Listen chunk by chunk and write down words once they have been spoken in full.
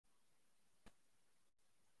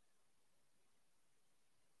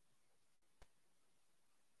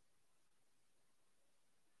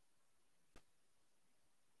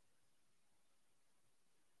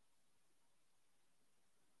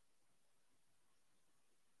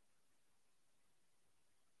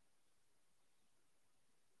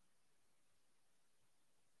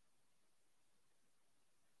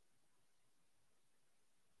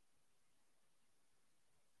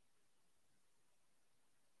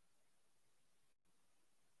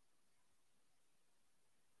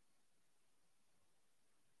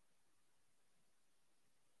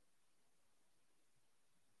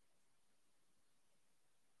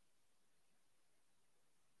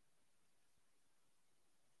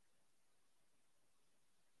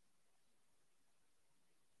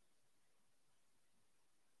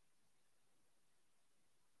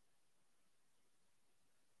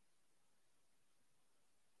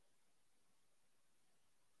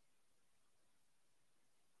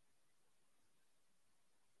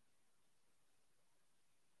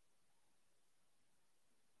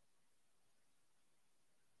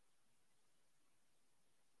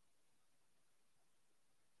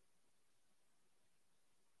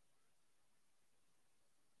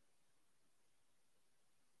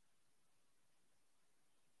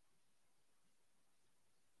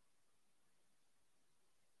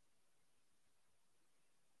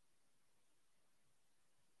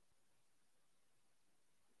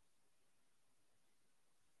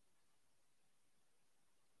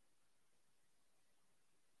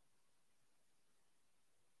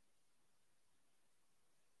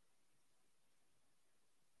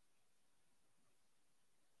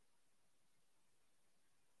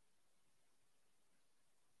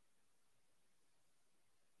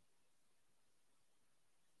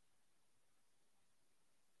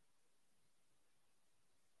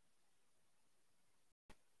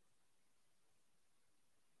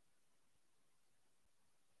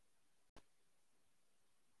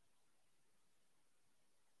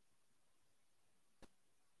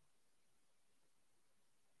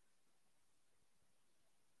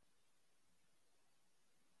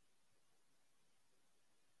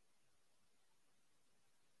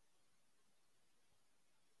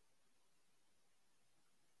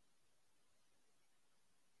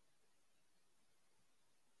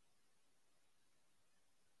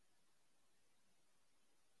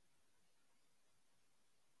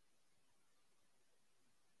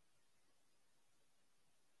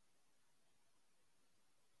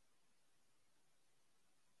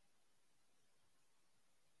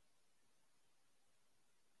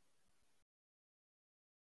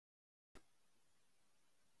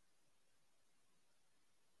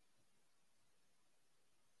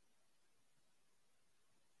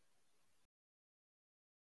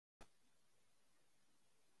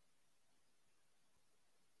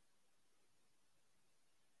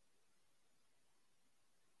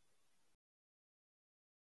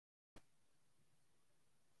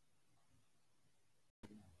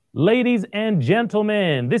Ladies and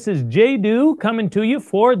gentlemen, this is J-Do coming to you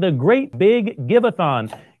for the great big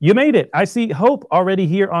Give-A-Thon. You made it. I see Hope already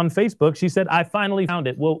here on Facebook. She said, I finally found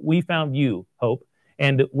it. Well, we found you, Hope.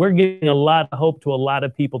 And we're giving a lot of hope to a lot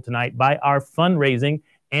of people tonight by our fundraising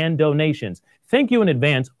and donations. Thank you in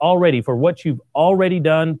advance already for what you've already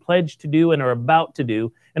done, pledged to do, and are about to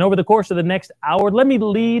do. And over the course of the next hour, let me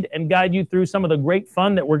lead and guide you through some of the great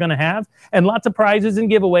fun that we're going to have and lots of prizes and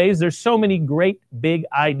giveaways. There's so many great big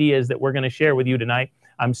ideas that we're going to share with you tonight.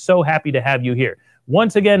 I'm so happy to have you here.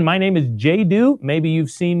 Once again, my name is J-Do. Maybe you've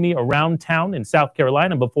seen me around town in South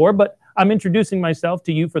Carolina before, but I'm introducing myself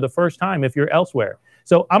to you for the first time if you're elsewhere.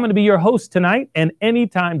 So I'm going to be your host tonight, and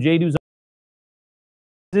anytime J-Do's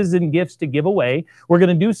and gifts to give away, we're going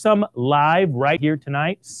to do some live right here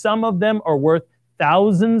tonight. Some of them are worth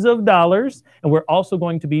thousands of dollars, and we're also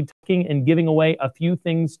going to be talking and giving away a few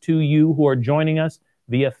things to you who are joining us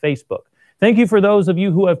via Facebook. Thank you for those of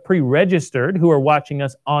you who have pre-registered, who are watching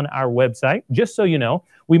us on our website. Just so you know,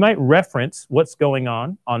 we might reference what's going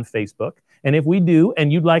on Facebook. And if we do,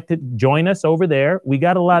 and you'd like to join us over there, we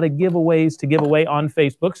got a lot of giveaways to give away on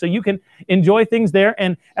Facebook, so you can enjoy things there.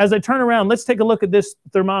 And as I turn around, let's take a look at this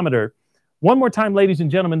thermometer. One more time, ladies and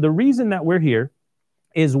gentlemen, the reason that we're here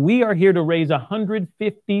is we are here to raise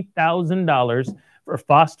 $150,000 for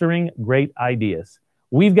fostering great ideas.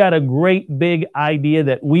 We've got a great big idea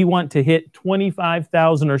that we want to hit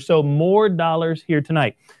 $25,000 or so more dollars here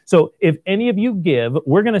tonight. So if any of you give,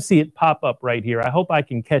 we're going to see it pop up right here. I hope I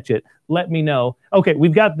can catch it. Let me know. Okay,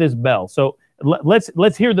 we've got this bell. So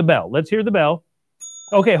let's hear the bell. Let's hear the bell.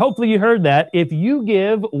 Okay, hopefully you heard that. If you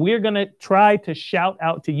give, we're going to try to shout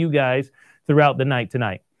out to you guys throughout the night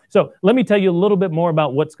tonight. So let me tell you a little bit more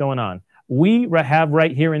about what's going on. We have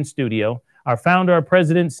right here in studio our founder, our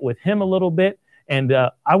president, with him a little bit. And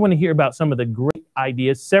I want to hear about some of the great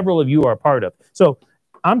ideas several of you are a part of. So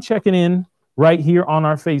I'm checking in right here on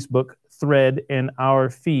our Facebook thread and our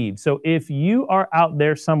feed. So if you are out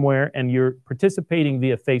there somewhere and you're participating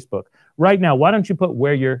via Facebook right now, why don't you put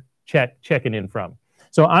where you're checking in from?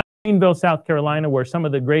 So I'm in Greenville, South Carolina, where some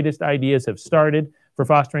of the greatest ideas have started for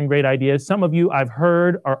fostering great ideas. Some of you I've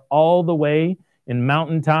heard are all the way in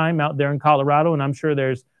Mountain Time out there in Colorado, and I'm sure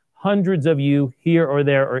there's hundreds of you here or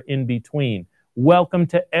there or in between. Welcome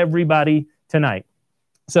to everybody tonight.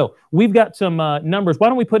 So we've got some numbers. Why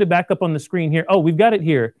don't we put it back up on the screen here? Oh, we've got it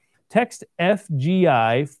here. Text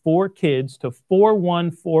FGI for kids to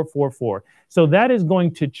 41444. So that is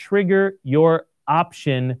going to trigger your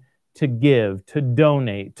option to give, to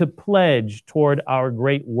donate, to pledge toward our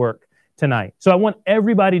great work tonight. So I want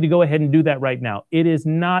everybody to go ahead and do that right now. It is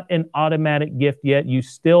not an automatic gift yet. You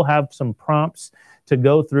still have some prompts to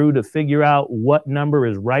go through to figure out what number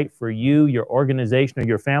is right for you, your organization, or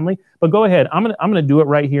your family. But go ahead. I'm gonna do it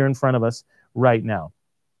right here in front of us right now.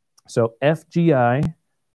 So FGI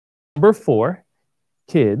number 4,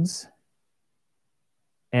 kids,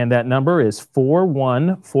 and that number is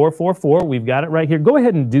 41444. We've got it right here. Go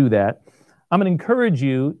ahead and do that. I'm gonna encourage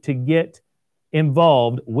you to get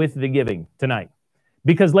involved with the giving tonight.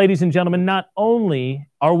 Because, ladies and gentlemen, not only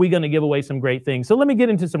are we going to give away some great things, so let me get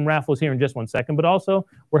into some raffles here in just one second, but also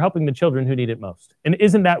we're helping the children who need it most. And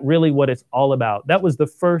isn't that really what it's all about? That was the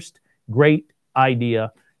first great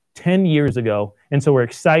idea 10 years ago. And so we're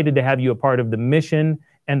excited to have you a part of the mission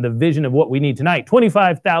and the vision of what we need tonight.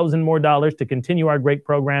 $25,000 more dollars to continue our great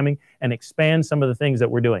programming and expand some of the things that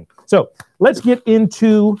we're doing. So let's get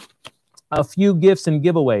into a few gifts and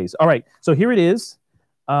giveaways. All right, so here it is.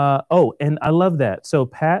 Oh, and I love that. So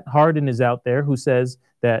Pat Harden is out there who says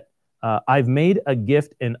that I've made a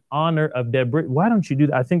gift in honor of Deborah. Why don't you do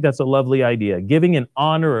that? I think that's a lovely idea. Giving in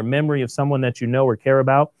honor or memory of someone that you know or care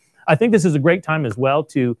about. I think this is a great time as well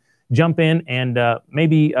to jump in and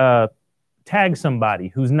maybe tag somebody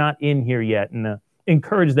who's not in here yet and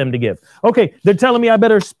encourage them to give. Okay, they're telling me I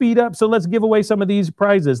better speed up, so let's give away some of these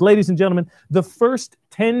prizes. Ladies and gentlemen, the first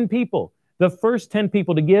 10 people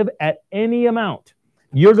to give at any amount,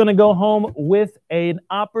 you're going to go home with an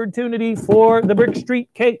opportunity for the Brick Street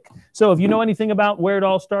cake. So if you know anything about where it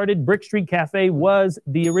all started, Brick Street Cafe was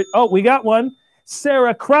the original. Oh, we got one.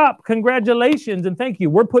 Sarah Kropp, congratulations and thank you.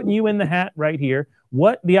 We're putting you in the hat right here.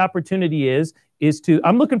 What the opportunity is to,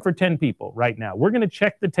 I'm looking for 10 people right now. We're going to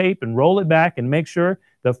check the tape and roll it back and make sure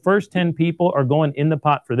the first 10 people are going in the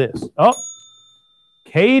pot for this. Oh,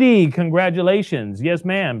 Katie, congratulations. Yes,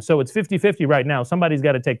 ma'am. So it's 50-50 right now. Somebody's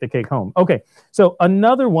got to take the cake home. Okay, so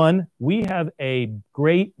another one, we have a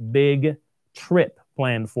great big trip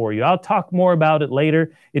planned for you. I'll talk more about it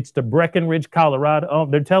later. It's to Breckenridge, Colorado. Oh,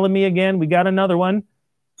 they're telling me again, we got another one.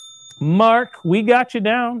 Mark, we got you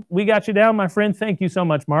down. We got you down, my friend. Thank you so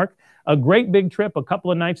much, Mark. a great big trip, a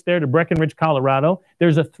couple of nights there to Breckenridge, Colorado.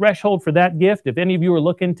 There's a threshold for that gift. If any of you are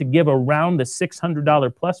looking to give around the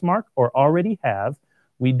 $600 plus mark or already have,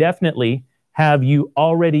 we definitely have you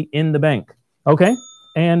already in the bank. Okay?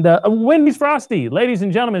 And Wendy's Frosty, ladies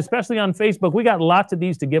and gentlemen, especially on Facebook, we got lots of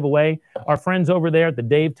these to give away. Our friends over there at the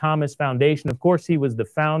Dave Thomas Foundation, of course, he was the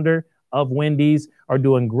founder of Wendy's, are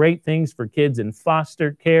doing great things for kids in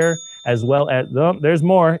foster care, as well as, oh, there's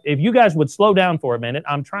more. If you guys would slow down for a minute,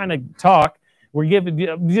 I'm trying to talk. We're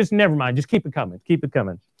giving, just never mind, just keep it coming, keep it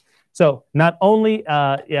coming. So not only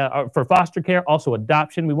for foster care, also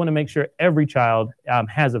adoption. We want to make sure every child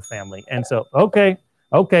has a family. And so, okay,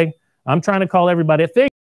 I'm trying to call everybody. Thank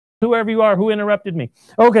you, whoever you are who interrupted me.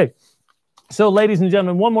 Okay. So, ladies and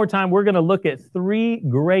gentlemen, one more time, we're going to look at 3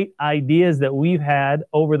 great ideas that we've had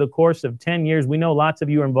over the course of 10 years. We know lots of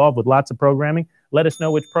you are involved with lots of programming. Let us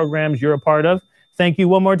know which programs you're a part of. Thank you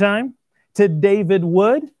one more time to David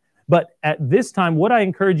Wood. But at this time, what I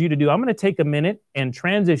encourage you to do, I'm going to take a minute and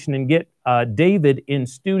transition and get David in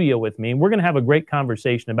studio with me. And we're going to have a great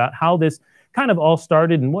conversation about how this kind of all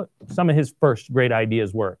started and what some of his first great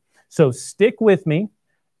ideas were. So stick with me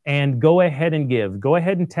and go ahead and give. Go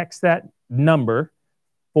ahead and text that number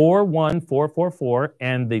 41444,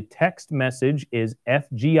 and the text message is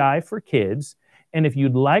FGI for kids. And if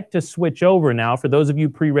you'd like to switch over now, for those of you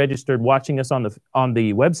pre-registered watching us on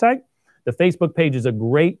the website, the Facebook page is a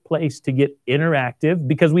great place to get interactive,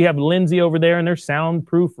 because we have Lindsay over there in their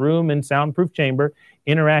soundproof room and soundproof chamber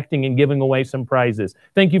interacting and giving away some prizes.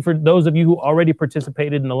 Thank you for those of you who already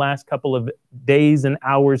participated in the last couple of days and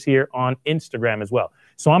hours here on Instagram as well.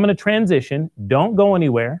 So I'm going to transition. Don't go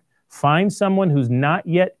anywhere. Find someone who's not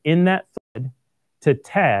yet in that thread to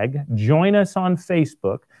tag. Join us on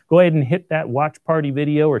Facebook. Go ahead and hit that watch party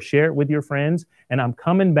video or share it with your friends. And I'm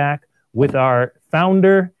coming back with our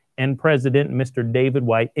founder and president, Mr. David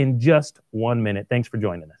White, in just 1 minute. Thanks for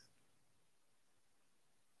joining us.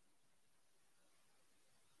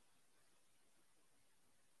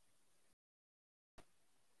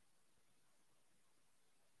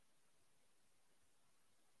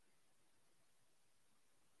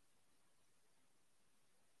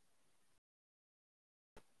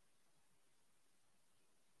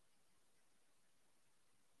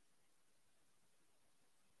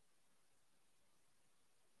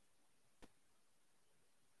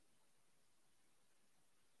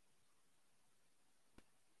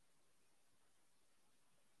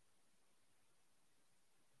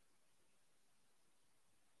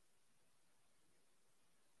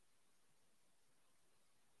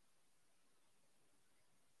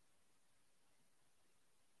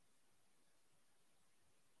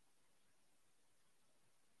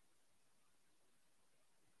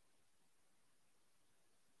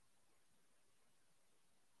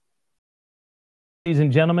 Ladies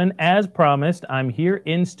and gentlemen, as promised, I'm here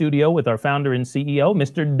in studio with our founder and CEO,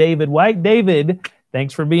 Mr. David White. David,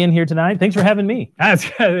 thanks for being here tonight. Thanks for having me. That's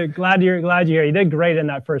glad you're here. You did great in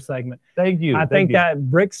that first segment. Thank you. I think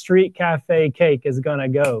that Brick Street Cafe cake is going to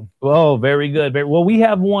go. Oh, very good. Well, we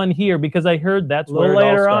have one here because I heard that's where it all started.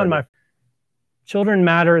 A little later on, my children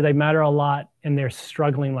matter. They matter a lot, and they're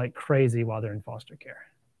struggling like crazy while they're in foster care.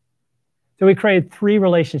 So we created 3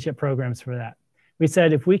 relationship programs for that. We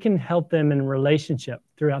said if we can help them in relationship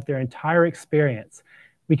throughout their entire experience,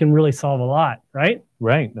 we can really solve a lot, right?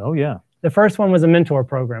 Right. Oh, yeah. The first one was a mentor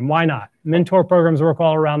program. Why not? Mentor programs work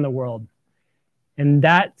all around the world. And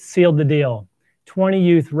that sealed the deal. 20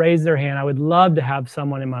 youth raised their hand. I would love to have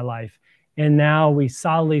someone in my life. And now we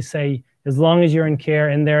solidly say, as long as you're in care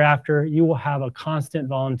and thereafter, you will have a constant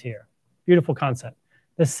volunteer. Beautiful concept.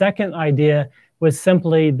 The second idea was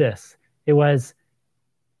simply this. It was,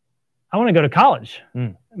 I want to go to college.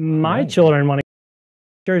 My children want to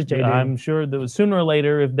go to college. I'm sure that sooner or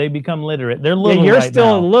later, if they become literate, they're little. Yeah, you're right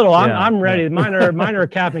still now. little. I'm ready. Mine are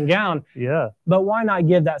cap and gown. Yeah. But why not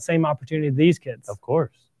give that same opportunity to these kids? Of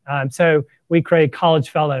course. So we create college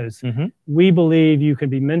fellows. We believe you can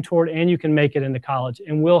be mentored and you can make it into college,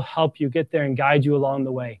 and we'll help you get there and guide you along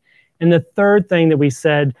the way. And the third thing that we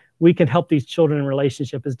said we can help these children in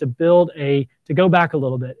relationship is to build to go back a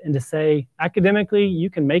little bit and to say, academically, you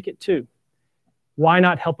can make it too. Why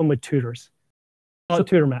not help them with tutors?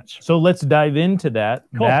 Tutor match. So let's dive into that,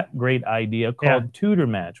 that great idea called Tutor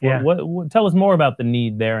Match. What, tell us more about the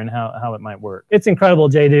need there and how it might work. It's incredible,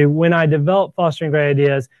 JD. When I developed Fostering Great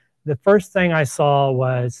Ideas, the first thing I saw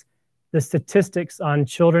was the statistics on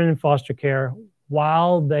children in foster care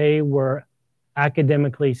while they were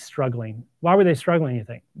academically struggling. Why were they struggling, you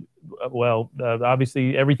think? Well,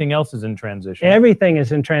 obviously, everything else is in transition. Everything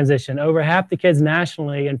is in transition. Over half the kids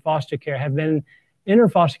nationally in foster care have been in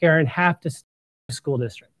foster care in half the school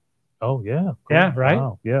district. Oh, yeah. Cool. Yeah, right?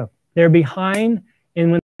 Wow. Yeah. They're behind,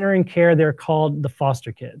 and when they're in care, they're called the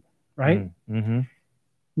foster kid, right? Mm-hmm.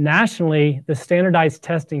 Nationally, the standardized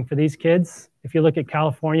testing for these kids, if you look at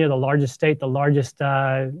California, the largest state, the largest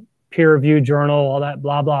peer-reviewed journal, all that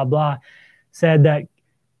blah, blah, blah, said that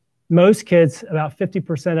most kids, about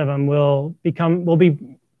 50% of them will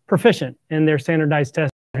be proficient in their standardized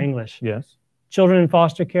test in English. Yes. Children in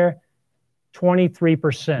foster care,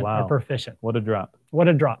 23% Wow. are proficient. What a drop. What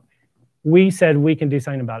a drop. We said we can do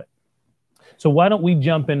something about it. So why don't we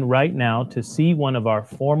jump in right now to see one of our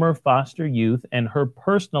former foster youth and her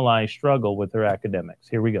personalized struggle with her academics.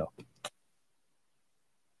 Here we go.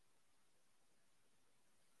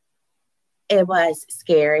 It was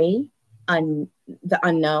scary, the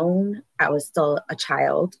unknown. I was still a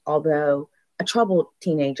child, although a troubled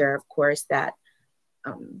teenager, of course, that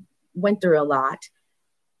went through a lot.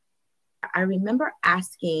 I remember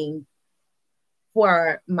asking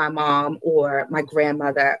for my mom or my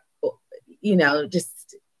grandmother, you know,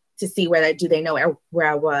 just to see do they know where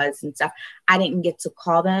I was and stuff. I didn't get to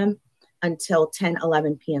call them until 10,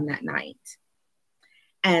 11 p.m. that night.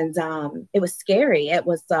 And it was scary. It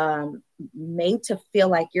was made to feel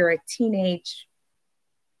like you're a teenage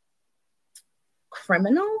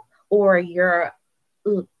criminal, or you're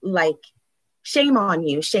like, shame on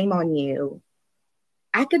you, shame on you.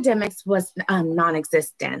 Academics was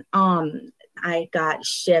non-existent. I got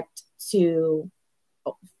shipped to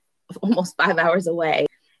almost 5 hours away.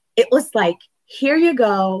 It was like, here you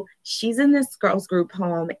go. She's in this girls group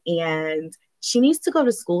home and she needs to go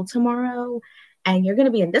to school tomorrow. And you're going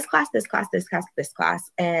to be in this class, this class, this class, this class.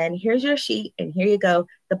 And here's your sheet. And here you go.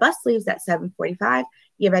 The bus leaves at 7:45.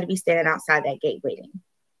 You better be standing outside that gate waiting.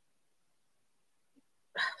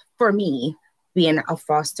 For me, being a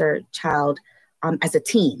foster child as a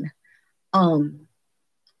teen,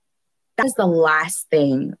 that is the last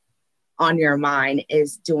thing on your mind,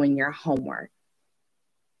 is doing your homework.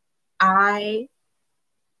 I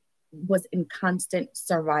was in constant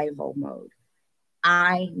survival mode.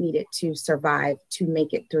 I needed to survive to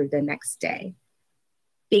make it through the next day.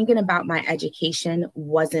 Thinking about my education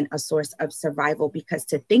wasn't a source of survival, because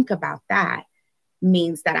to think about that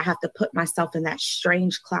means that I have to put myself in that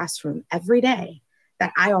strange classroom every day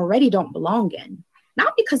that I already don't belong in.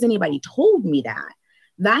 Not because anybody told me that.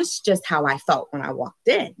 That's just how I felt when I walked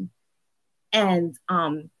in. And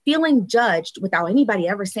feeling judged without anybody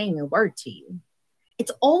ever saying a word to you.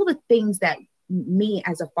 It's all the things that me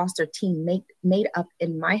as a foster teen made up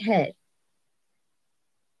in my head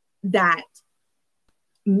that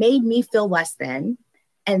made me feel less than,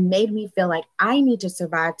 and made me feel like I need to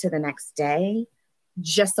survive to the next day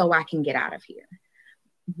just so I can get out of here.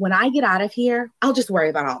 When I get out of here, I'll just worry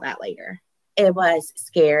about all that later. It was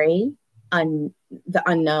scary, the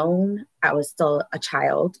unknown. I was still a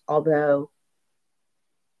child, although.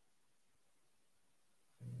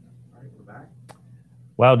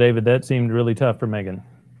 Wow, David, that seemed really tough for Megan.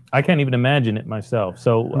 I can't even imagine it myself.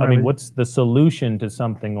 So, I mean, what's the solution to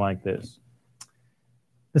something like this?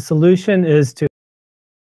 The solution is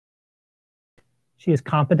she is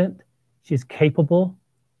competent, she's capable,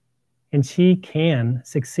 and she can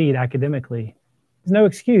succeed academically. There's no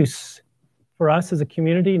excuse for us as a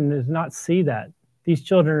community to not see that. These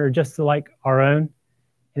children are just like our own.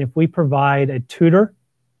 And if we provide a tutor,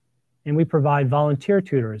 and we provide volunteer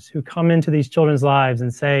tutors who come into these children's lives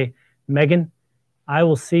and say, Megan, I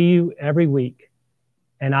will see you every week,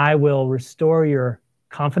 and I will restore your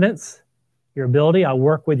confidence, your ability. I'll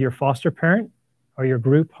work with your foster parent or your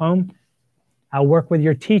group home. I'll work with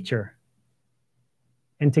your teacher.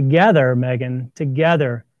 And together, Megan,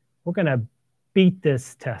 together, we're going to beat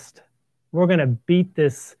this test. We're going to beat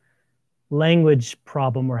this language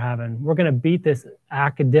problem we're having. We're going to beat this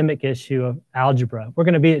academic issue of algebra. We're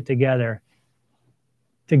going to beat it together.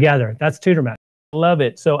 Together. That's TutorMatch. Love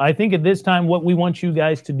it. So I think at this time, what we want you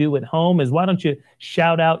guys to do at home is, why don't you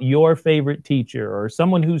shout out your favorite teacher or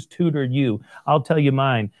someone who's tutored you? I'll tell you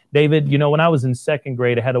mine. David, you know, when I was in second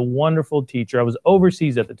grade, I had a wonderful teacher. I was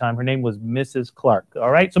overseas at the time. Her name was Mrs. Clark.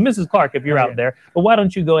 All right. So Mrs. Clark, if you're out there, but why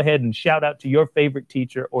don't you go ahead and shout out to your favorite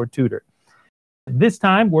teacher or tutor? This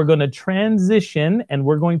time, we're going to transition, and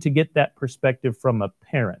we're going to get that perspective from a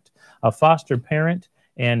parent, a foster parent,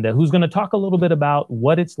 and who's going to talk a little bit about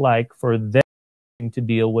what it's like for them to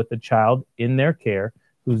deal with a child in their care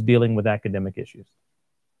who's dealing with academic issues.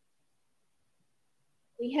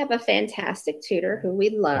 We have a fantastic tutor who we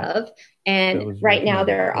love, and right now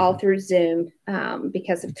they're all through Zoom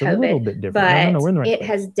because of COVID. A little bit different. But it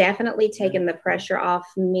has definitely taken the pressure off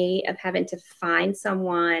me of having to find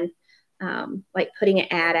someone like putting an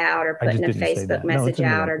ad out or putting a Facebook message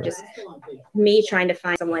out, or just me trying to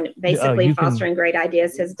find someone. Basically, Fostering Great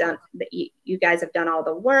Ideas has done that. You guys have done all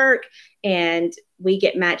the work, and we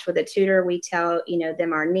get matched with a tutor. We tell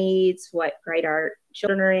them our needs, what grade our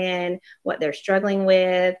children are in, what they're struggling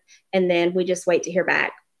with, and then we just wait to hear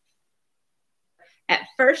back. At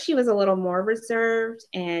first, she was a little more reserved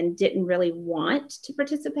and didn't really want to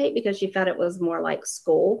participate because she felt it was more like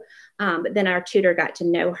school. But then our tutor got to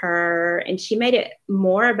know her, and she made it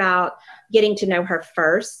more about getting to know her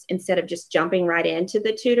first instead of just jumping right into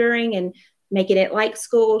the tutoring and making it like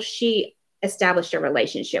school. She established a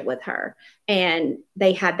relationship with her, and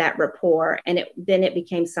they had that rapport, and then it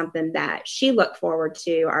became something that she looked forward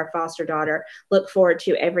to. Our foster daughter looked forward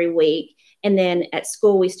to every week. And then at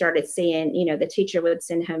school, we started seeing, the teacher would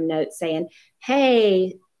send home notes saying,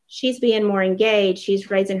 hey, she's being more engaged. She's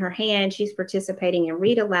raising her hand. She's participating in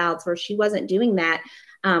read alouds, where she wasn't doing that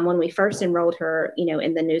when we first enrolled her,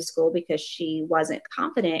 in the new school, because she wasn't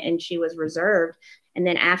confident and she was reserved. And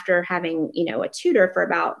then after having, a tutor for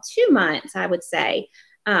about 2 months, I would say,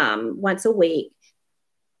 once a week,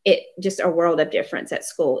 it just a world of difference at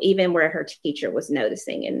school, even where her teacher was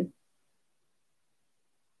noticing. And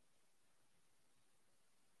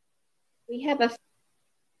we have a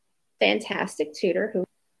fantastic tutor who.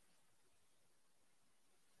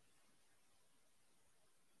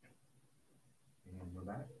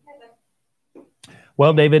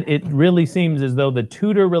 Well, David, it really seems as though the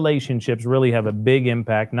tutor relationships really have a big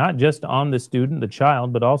impact, not just on the student, the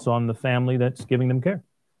child, but also on the family that's giving them care.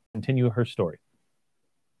 Continue her story.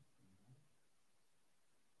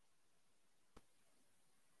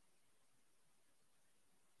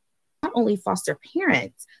 Not only foster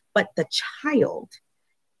parents, but the child.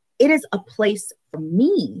 It is a place for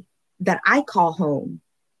me that I call home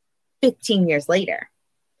 15 years later.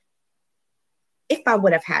 If I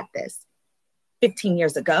would have had this 15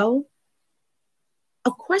 years ago,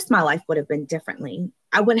 of course my life would have been differently.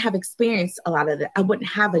 I wouldn't have experienced a lot of it. I wouldn't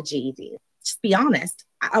have a GED. Just be honest.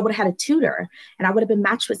 I would have had a tutor, and I would have been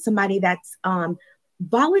matched with somebody that's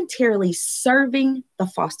voluntarily serving the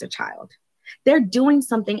foster child. They're doing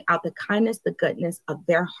something out the kindness, the goodness of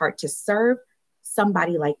their heart to serve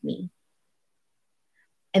somebody like me.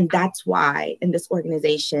 And that's why in this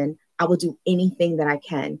organization, I will do anything that I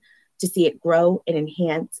can to see it grow and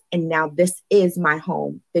enhance. And now this is my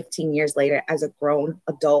home 15 years later as a grown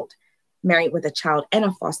adult, married with a child and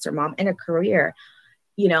a foster mom and a career.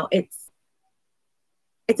 It's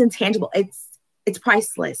intangible. It's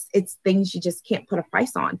priceless. It's things you just can't put a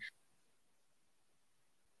price on.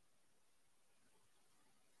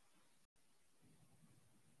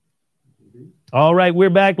 All right, we're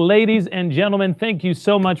back. Ladies and gentlemen, thank you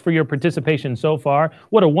so much for your participation so far.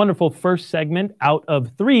 What a wonderful first segment out of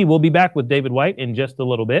 3. We'll be back with David White in just a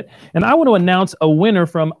little bit. And I want to announce a winner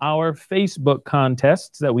from our Facebook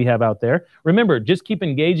contests that we have out there. Remember, just keep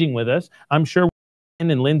engaging with us. I'm sure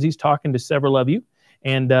and Lindsay's talking to several of you.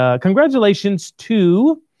 And congratulations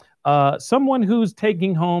to someone who's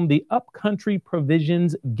taking home the Upcountry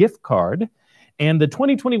Provisions gift card and the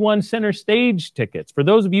 2021 Center Stage tickets. For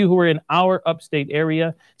those of you who are in our upstate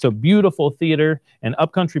area, it's a beautiful theater, and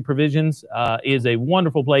Upcountry Provisions is a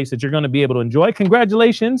wonderful place that you're going to be able to enjoy.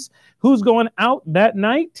 Congratulations. Who's going out that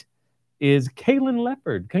night is Kaylin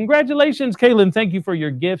Leopard. Congratulations, Kaylin. Thank you for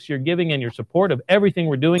your gifts, your giving, and your support of everything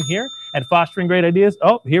we're doing here at Fostering Great Ideas.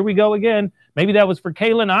 Oh, here we go again. Maybe that was for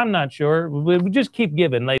Kaylin. I'm not sure. We just keep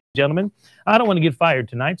giving, ladies and gentlemen. I don't want to get fired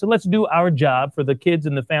tonight, so let's do our job for the kids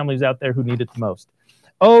and the families out there who need it the most.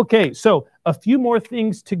 Okay, so a few more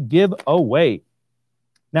things to give away.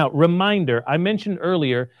 Now, reminder, I mentioned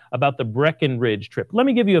earlier about the Breckenridge trip. Let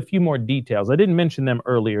me give you a few more details. I didn't mention them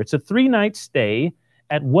earlier. It's a 3-night stay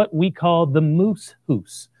at what we call the Moose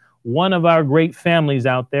House. One of our great families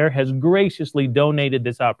out there has graciously donated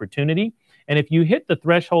this opportunity. And if you hit the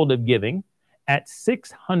threshold of giving at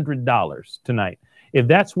 $600 tonight, if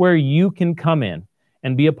that's where you can come in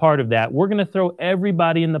and be a part of that, we're going to throw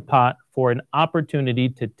everybody in the pot for an opportunity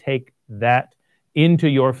to take that into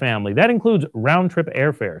your family. That includes round-trip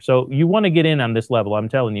airfare. So you want to get in on this level, I'm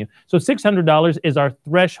telling you. So $600 is our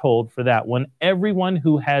threshold for that one. Everyone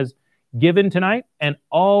who has given tonight and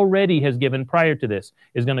already has given prior to this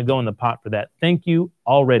is going to go in the pot for that. Thank you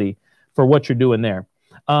already for what you're doing there.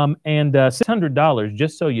 And $600,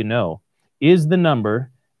 just so you know, is the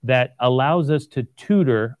number that allows us to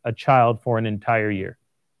tutor a child for an entire year.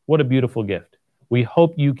 What a beautiful gift. We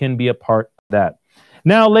hope you can be a part of that.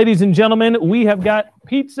 Now, ladies and gentlemen, we have got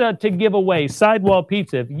pizza to give away, sidewall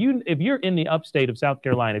pizza. If you're in the upstate of South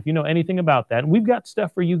Carolina, if you know anything about that, we've got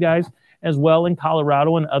stuff for you guys as well in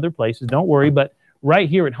Colorado and other places. Don't worry, but right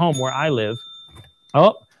here at home where I live.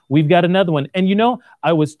 Oh, we've got another one. And you know,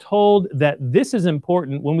 I was told that this is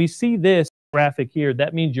important. When we see this graphic here,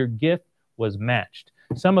 that means your gift was matched.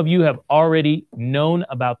 Some of you have already known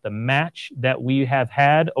about the match that we have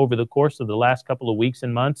had over the course of the last couple of weeks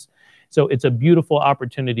and months. So it's a beautiful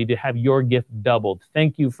opportunity to have your gift doubled.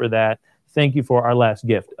 Thank you for that. Thank you for our last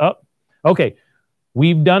gift. Oh, okay.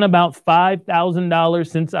 We've done about $5,000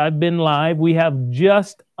 since I've been live. We have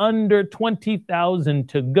just under 20,000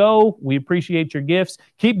 to go. We appreciate your gifts.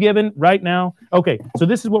 Keep giving right now. Okay, so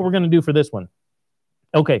this is what we're going to do for this one.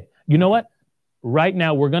 Okay, you know what? Right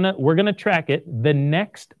now we're gonna track it. The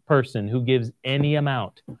next person who gives any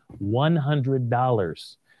amount,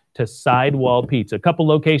 $100 to Sidewall Pizza. A couple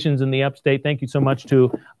locations in the upstate. Thank you so much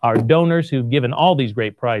to our donors who've given all these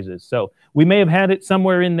great prizes. So we may have had it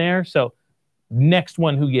somewhere in there. So next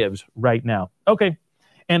one who gives right now. Okay.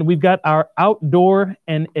 And we've got our outdoor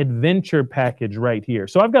and adventure package right here.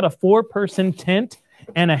 So I've got a 4-person tent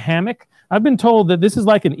and a hammock. I've been told that this is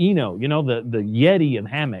like an Eno, you know, the Yeti of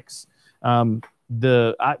hammocks.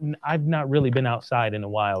 I've not really been outside in a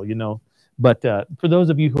while, you know, but for those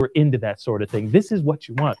of you who are into that sort of thing, this is what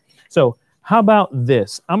you want. So how about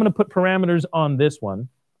this? I'm going to put parameters on this one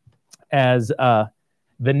as the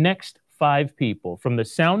next 5 people. From the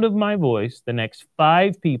sound of my voice, the next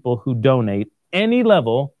 5 people who donate any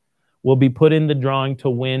level will be put in the drawing to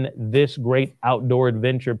win this great outdoor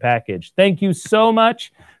adventure package. Thank you so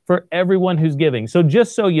much for everyone who's giving. So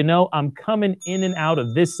just so you know, I'm coming in and out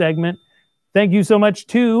of this segment. Thank you so much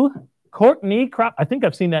to Courtney Crop. I think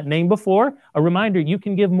I've seen that name before. A reminder, you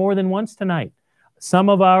can give more than once tonight. Some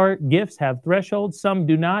of our gifts have thresholds. Some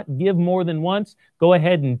do not. Give more than once. Go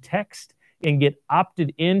ahead and text and get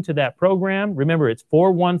opted into that program. Remember, it's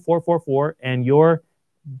 41444, and your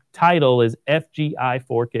title is FGI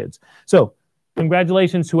for Kids. So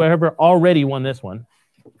congratulations to whoever already won this one.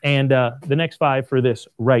 And the next 5 for this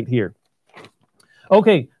right here.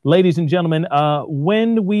 Okay, ladies and gentlemen,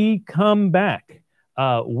 when we come back,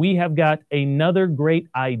 we have got another great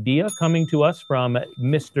idea coming to us from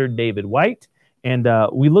Mr. David White, and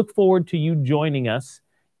we look forward to you joining us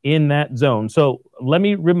in that zone. So let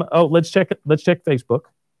me, let's check Facebook.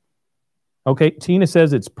 Okay, Tina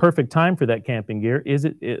says it's perfect time for that camping gear. Is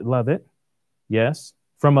it? Love it. Yes.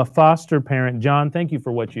 From a foster parent, John, thank you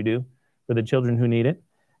for what you do for the children who need it.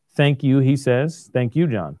 Thank you, he says. Thank you,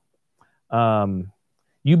 John.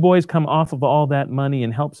 You boys come off of all that money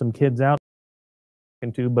and help some kids out.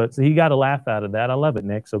 But he got a laugh out of that. I love it,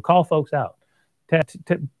 Nick. So call folks out.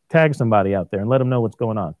 Tag somebody out there and let them know what's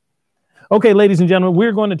going on. Okay, ladies and gentlemen,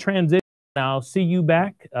 we're going to transition. I'll see you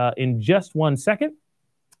back in just 1 second.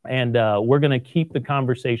 And we're going to keep the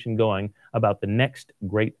conversation going about the next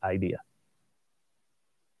great idea.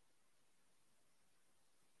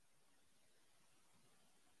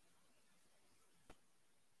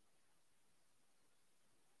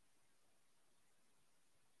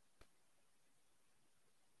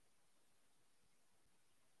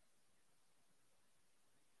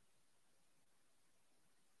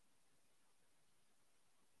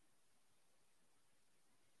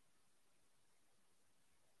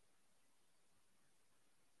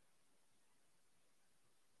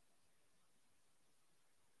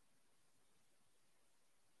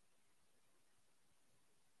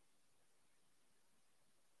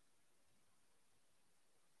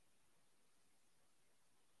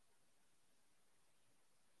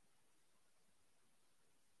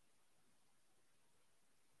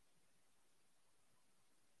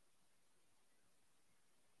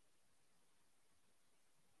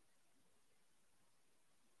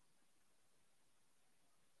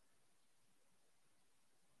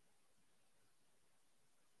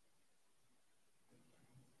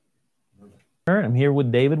 I'm here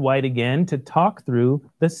with David White again to talk through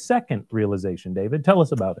the second realization. David, tell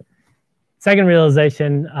us about it. Second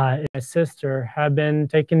realization, my sister had been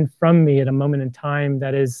taken from me at a moment in time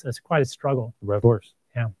that is quite a struggle. Of course.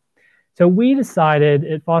 Yeah. So we decided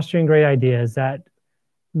at Fostering Great Ideas that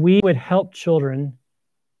we would help children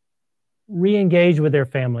re-engage with their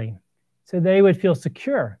family so they would feel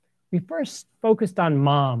secure. We first focused on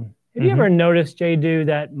mom. Have you ever noticed, Jay-Do,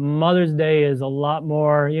 that Mother's Day is a lot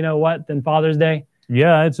more, you know what, than Father's Day?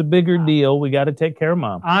 Yeah, it's a bigger deal. We got to take care of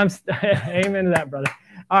mom. Amen to that, brother.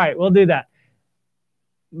 All right, we'll do that.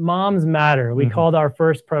 Moms Matter. We called our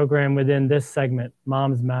first program within this segment,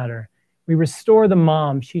 Moms Matter. We restore the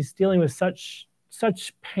mom. She's dealing with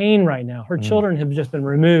such pain right now. Her children have just been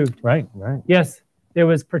removed. Right, right. Yes, there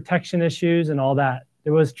was protection issues and all that.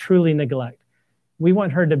 There was truly neglect. We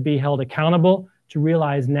want her to be held accountable, to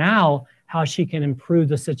realize now how she can improve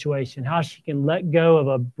the situation, how she can let go of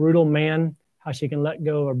a brutal man, how she can let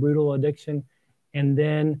go of a brutal addiction, and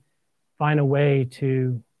then find a way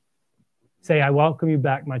to say, I welcome you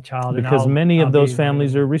back, my child. Because many of those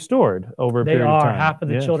families are restored over a period of time. Half of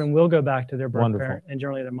the children will go back to their birth parent and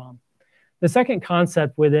generally their mom. The second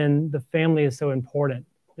concept within the family is so important.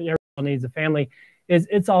 Everyone needs a family.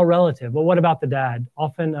 It's all relative. Well, what about the dad?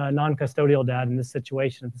 Often a non-custodial dad in this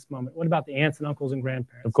situation at this moment. What about the aunts and uncles and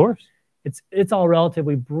grandparents? Of course. It's all relative.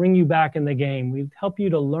 We bring you back in the game. We help you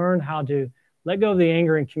to learn how to let go of the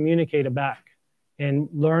anger and communicate it back and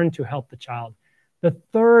learn to help the child. The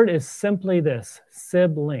third is simply this,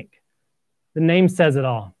 sibling. The name says it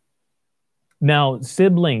all. Now,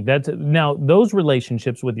 sibling, now those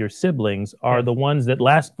relationships with your siblings are the ones that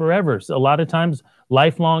last forever. So a lot of times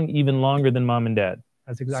lifelong, even longer than mom and dad.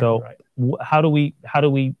 That's exactly right. So how do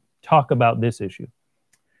we talk about this issue?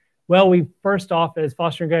 Well, we first off, as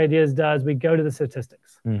Fostering Great Ideas does, we go to the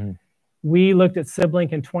statistics. We looked at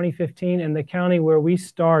sibling in 2015 in the county where we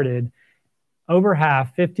started. Over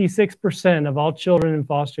half, 56% of all children in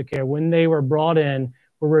foster care, when they were brought in,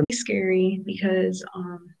 were scary because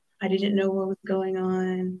I didn't know what was going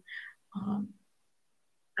on.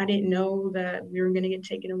 I didn't know that we were going to get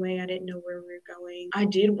taken away. I didn't know where we were going. I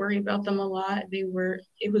did worry about them a lot.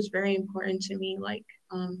 It was very important to me, like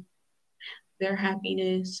their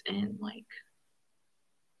happiness and like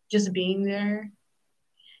just being there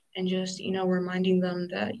and just, reminding them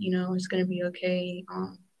that, it's going to be okay.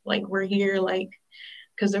 Like we're here, like,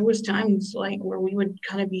 because there was times like where we would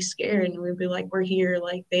kind of be scared and we'd be like, we're here,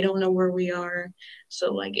 like they don't know where we are,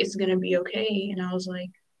 so like it's gonna be okay. And I was like,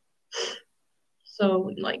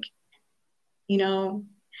 so like,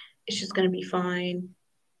 it's just gonna be fine,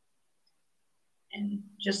 and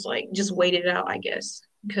just wait it out, I guess,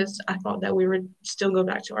 because I thought that we would still go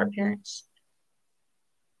back to our parents.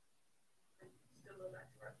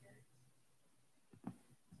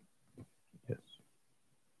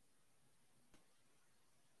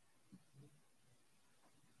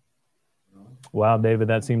 Wow, David,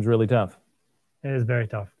 that seems really tough. It is very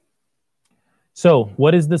tough. So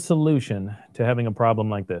what is the solution to having a problem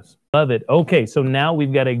like this? Love it. Okay, so now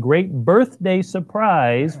we've got a great birthday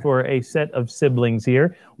surprise for a set of siblings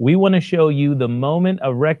here. We want to show you the moment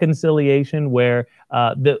of reconciliation where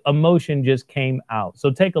the emotion just came out. So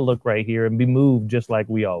take a look right here and be moved just like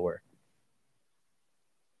we all were.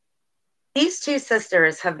 These two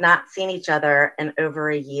sisters have not seen each other in over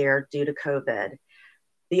a year due to COVID.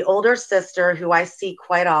 The older sister, who I see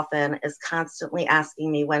quite often, is constantly asking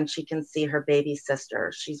me when she can see her baby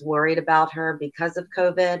sister. She's worried about her because of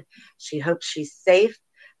COVID. She hopes she's safe,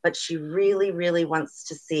 but she really, really wants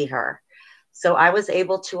to see her. So I was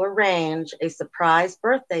able to arrange a surprise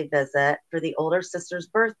birthday visit for the older sister's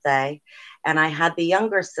birthday, and I had the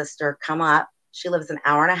younger sister come up. She lives an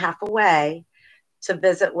hour and a half away to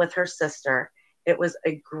visit with her sister. It was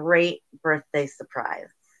a great birthday surprise.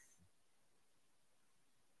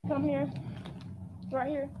 Come here, right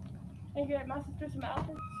here, and get my sister some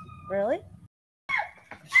outfits. Really?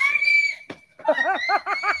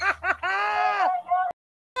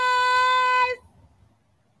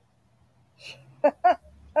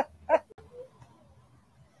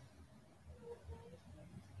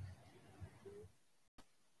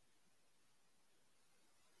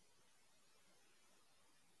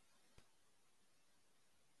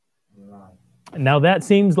 Now that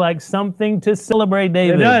seems like something to celebrate,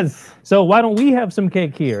 David. It does. So why don't we have some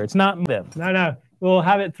cake here? It's not them. No. We'll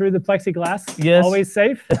have it through the plexiglass. Yes. Always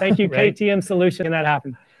safe. Thank you, Right. KTM Solution, and that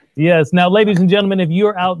happened. Yes. Now, ladies and gentlemen, if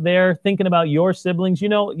you're out there thinking about your siblings,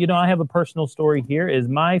 I have a personal story here. Is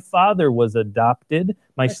my father was adopted.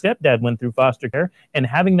 My stepdad went through foster care, and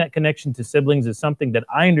having that connection to siblings is something that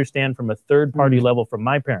I understand from a third-party level from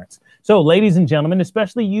my parents. So, ladies and gentlemen,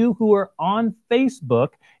 especially you who are on Facebook,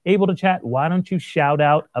 able to chat, why don't you shout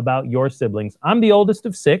out about your siblings? I'm the oldest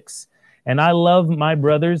of 6. And I love my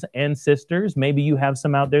brothers and sisters. Maybe you have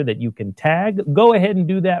some out there that you can tag. Go ahead and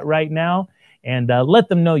do that right now. And let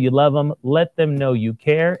them know you love them. Let them know you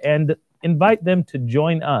care. And invite them to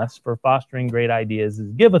join us for Fostering Great Ideas'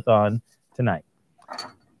 Give-A-Thon tonight.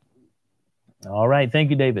 All right.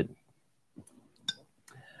 Thank you, David.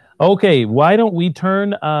 Okay. Why don't we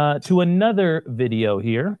turn to another video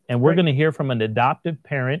here? And we're going to hear from an adoptive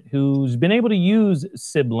parent who's been able to use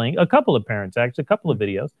sibling, a couple of parents, actually, a couple of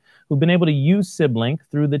videos, who've been able to use sibling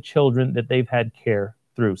through the children that they've had care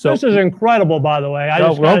through. So this is incredible, by the way.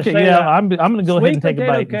 I'm going to go ahead and take a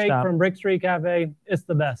bite. Sweet potato cake from Brick Street Cafe. It's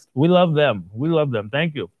the best. We love them. We love them.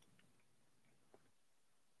 Thank you.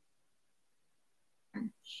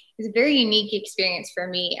 It's a very unique experience for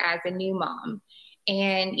me as a new mom.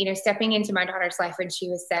 And, you know, stepping into my daughter's life when she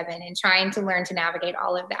was 7 and trying to learn to navigate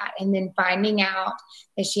all of that. And then finding out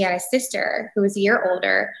that she had a sister who was a year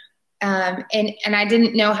older. And I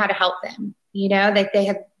didn't know how to help them, you know, like they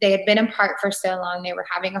had been apart for so long. They were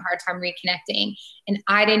having a hard time reconnecting. And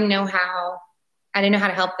I didn't know how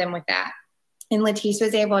to help them with that. And Latisse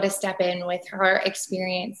was able to step in with her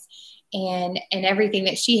experience and everything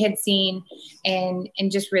that she had seen and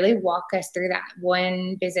just really walk us through that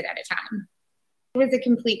one visit at a time. It was a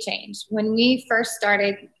complete change. When we first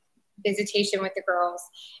started visitation with the girls,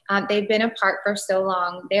 they'd been apart for so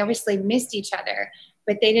long. They obviously missed each other,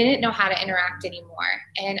 but they didn't know how to interact anymore.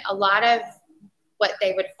 And a lot of what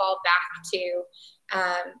they would fall back to,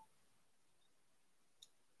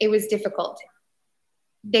 it was difficult.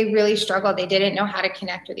 They really struggled. They didn't know how to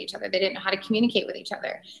connect with each other. They didn't know how to communicate with each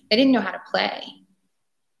other. They didn't know how to play.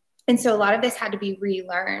 And so a lot of this had to be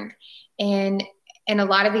relearned. And a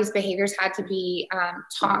lot of these behaviors had to be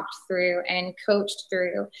talked through and coached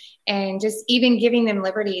through, and just even giving them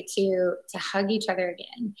liberty to hug each other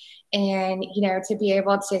again. And, you know, to be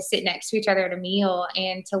able to sit next to each other at a meal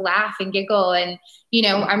and to laugh and giggle. And, you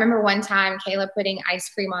know, I remember one time Kayla putting ice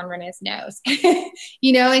cream on Rena's nose,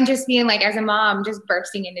 you know, and just being like, as a mom, just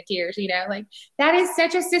bursting into tears, you know, like that is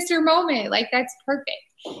such a sister moment. Like that's perfect.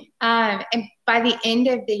 And by the end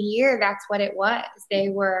of the year, that's what it was. They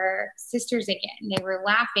were sisters again. They were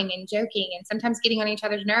laughing and joking and sometimes getting on each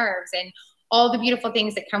other's nerves and all the beautiful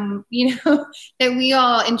things that come, you know, that we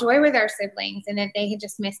all enjoy with our siblings and that they had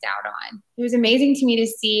just missed out on. It was amazing to me to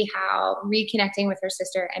see how reconnecting with her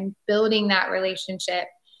sister and building that relationship,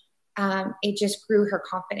 it just grew her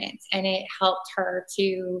confidence and it helped her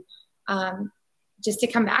to just to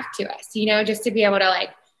come back to us, you know, just to be able to like,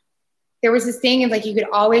 there was this thing of like, you could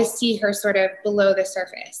always see her sort of below the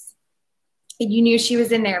surface. And you knew she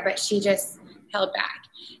was in there, but she just held back.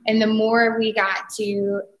 And the more we got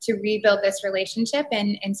to rebuild this relationship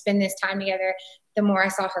and spend this time together, the more I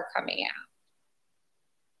saw her coming out.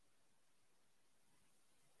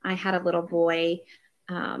 I had a little boy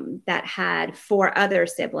that had 4 other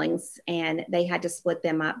siblings, and they had to split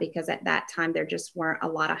them up because at that time there just weren't a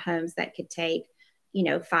lot of homes that could take, you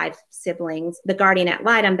know, 5 siblings. The guardian ad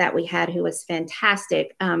litem that we had, who was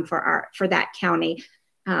fantastic for that county,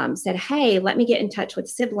 said, hey, let me get in touch with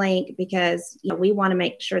Sibling because, you know, we want to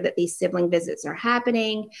make sure that these sibling visits are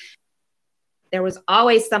happening. There was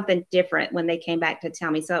always something different when they came back to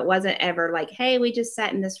tell me. So it wasn't ever like, hey, we just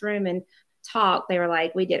sat in this room and talked. They were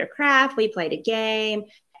like, we did a craft, we played a game.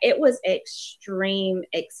 It was extreme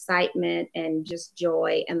excitement and just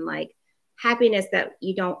joy and like happiness that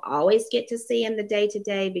you don't always get to see in the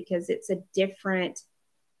day-to-day because it's a different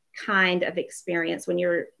kind of experience when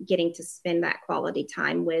you're getting to spend that quality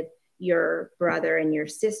time with your brother and your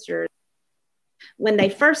sister. When they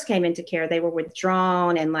first came into care, they were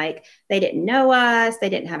withdrawn and like they didn't know us, they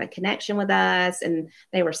didn't have a connection with us, and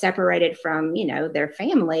they were separated from, you know, their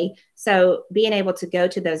family. So being able to go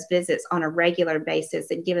to those visits on a regular basis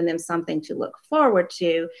and giving them something to look forward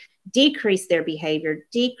to decrease their behavior,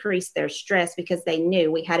 decrease their stress, because they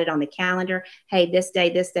knew we had it on the calendar. Hey, this day,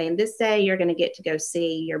 and this day, you're going to get to go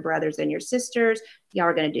see your brothers and your sisters. Y'all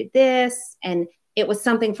are going to do this. And it was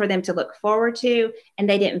something for them to look forward to. And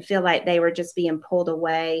they didn't feel like they were just being pulled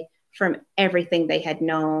away from everything they had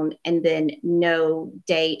known and then no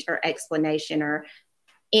date or explanation or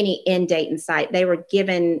any end date in sight. They were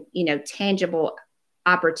given, you know, tangible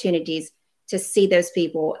opportunities to see those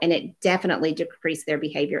people, and it definitely decreased their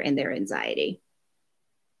behavior and their anxiety.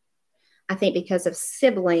 I think because of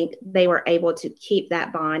Sibling, they were able to keep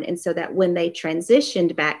that bond. And so that when they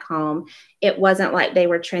transitioned back home, it wasn't like they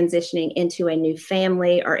were transitioning into a new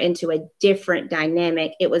family or into a different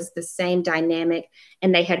dynamic. It was the same dynamic,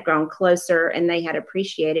 and they had grown closer and they had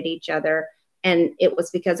appreciated each other. And it was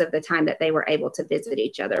because of the time that they were able to visit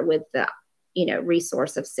each other with the, you know,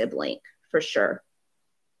 resource of Sibling, for sure.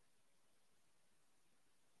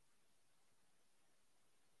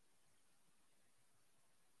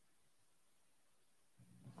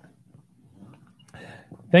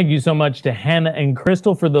 Thank you so much to Hannah and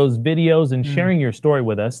Crystal for those videos and sharing your story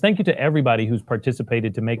with us. Thank you to everybody who's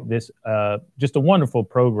participated to make this just a wonderful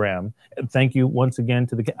program. Thank you once again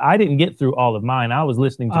to the... I didn't get through all of mine. I was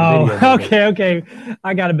listening to the video. Okay.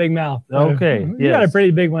 I got a big mouth. Okay. You got a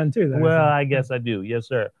pretty big one too. Well, I guess I do. Yes,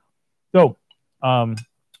 sir. So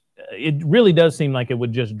it really does seem like it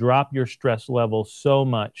would just drop your stress level so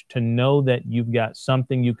much to know that you've got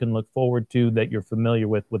something you can look forward to that you're familiar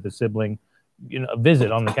with a sibling, you know, a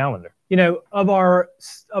visit on the calendar. You know, of our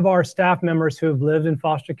staff members who have lived in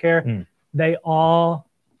foster care, they all,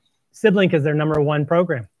 Sibling is their #1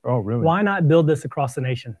 program. Oh, really? Why not build this across the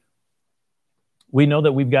nation? We know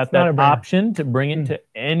that we've got that option to bring it to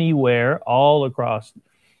anywhere all across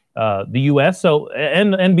the U.S. So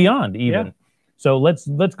and beyond even. Yeah. So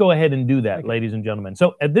let's go ahead and do that, ladies and gentlemen.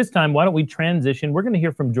 So at this time, why don't we transition? We're going to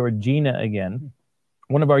hear from Georgina again,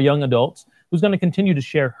 one of our young adults, who's going to continue to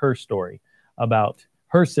share her story about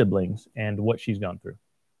her siblings and what she's gone through.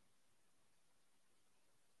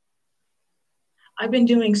 I've been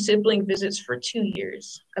doing sibling visits for 2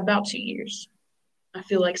 years, about 2 years. I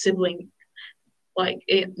feel like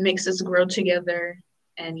it makes us grow together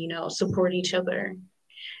and, you know, support each other.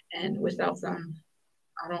 And without them,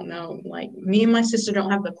 I don't know, like me and my sister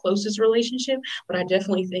don't have the closest relationship, but I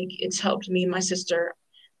definitely think it's helped me and my sister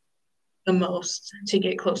the most to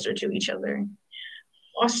get closer to each other.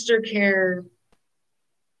 Foster care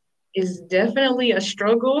is definitely a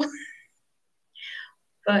struggle,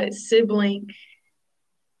 but sibling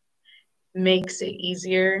makes it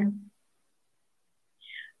easier,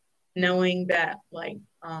 knowing that like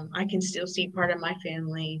I can still see part of my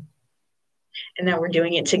family and that we're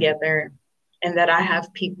doing it together and that I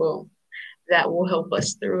have people that will help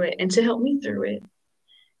us through it and to help me through it.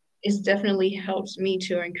 It's definitely helps me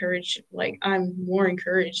to encourage, like I'm more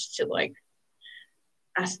encouraged to like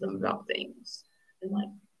ask them about things and like,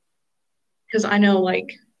 because I know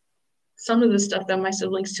like some of the stuff that my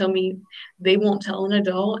siblings tell me, they won't tell an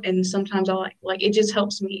adult. And sometimes I like it just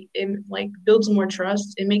helps me. It like builds more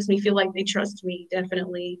trust. It makes me feel like they trust me,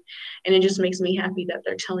 definitely. And it just makes me happy that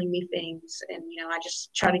they're telling me things. And, you know, I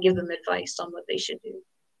just try to give them advice on what they should do.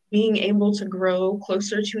 Being able to grow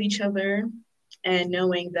closer to each other and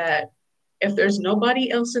knowing that if there's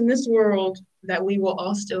nobody else in this world, that we will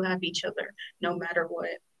all still have each other, no matter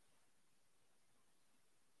what.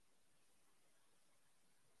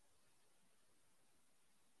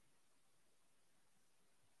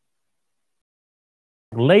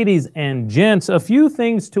 Ladies and gents, a few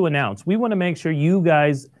things to announce. We want to make sure you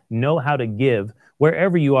guys know how to give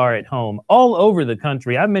wherever you are at home, all over the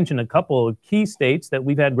country. I've mentioned a couple of key states that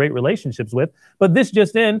we've had great relationships with, but this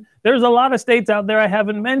just in, there's a lot of states out there I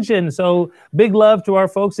haven't mentioned. So big love to our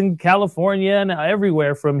folks in California and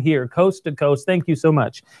everywhere from here, coast to coast. Thank you so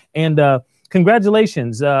much. And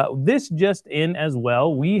congratulations. This just in as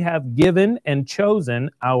well, we have given and chosen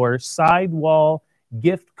our sidewall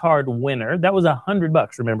gift card winner. That was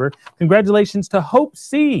 $100, remember? Congratulations to Hope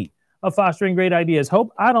C of Fostering Great Ideas.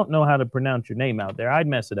 Hope, I don't know how to pronounce your name out there. I'd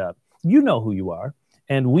mess it up. You know who you are.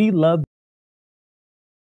 And we love.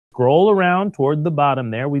 Scroll around toward the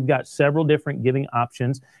bottom there. We've got several different giving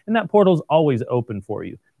options, and that portal's always open for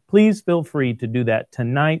you. Please feel free to do that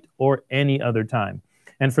tonight or any other time.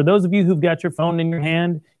 And for those of you who've got your phone in your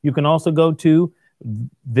hand, you can also go to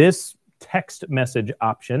this text message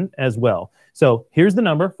option as well. So here's the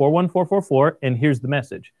number, 41444, and here's the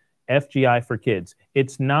message, FGI for Kids.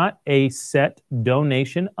 It's not a set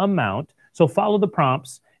donation amount, so follow the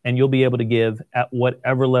prompts and you'll be able to give at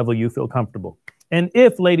whatever level you feel comfortable. And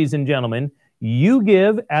if, ladies and gentlemen, you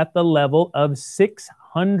give at the level of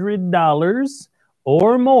 $600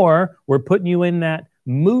 or more, we're putting you in that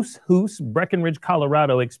Moose Hoose Breckenridge,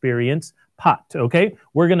 Colorado experience pot, okay?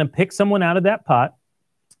 We're going to pick someone out of that pot.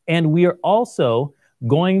 And we are also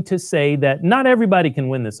going to say that not everybody can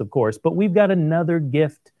win this, of course, but we've got another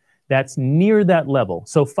gift that's near that level.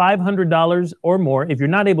 So $500 or more. If you're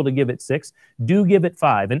not able to give it $6, do give it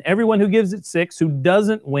 $5. And everyone who gives it $6 who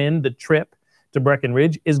doesn't win the trip to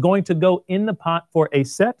Breckenridge is going to go in the pot for a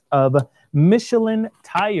set of Michelin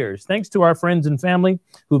tires. Thanks to our friends and family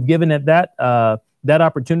who've given it that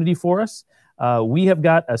opportunity for us. We have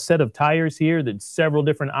got a set of tires here that's several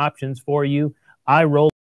different options for you. I roll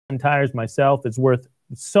tires myself. It's worth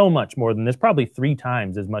so much more than this, probably 3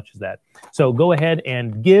 times as much as that. So go ahead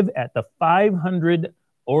and give at the 500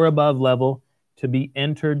 or above level to be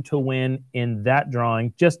entered to win in that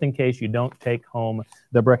drawing, just in case you don't take home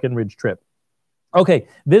the Breckenridge trip. Okay,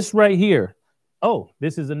 this right here. Oh,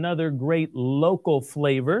 this is another great local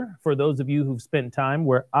flavor for those of you who've spent time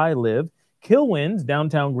where I live. Kilwins,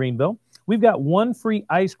 downtown Greenville. We've got 1 free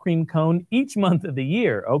ice cream cone each month of the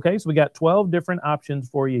year. Okay, so we got 12 different options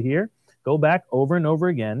for you here. Go back over and over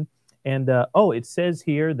again. And it says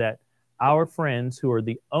here that our friends who are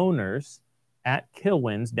the owners at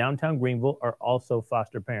Kilwins, downtown Greenville, are also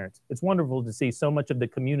foster parents. It's wonderful to see so much of the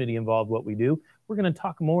community involved what we do. We're going to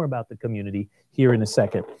talk more about the community here in a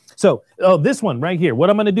second. So, this one right here,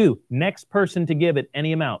 what I'm going to do, next person to give it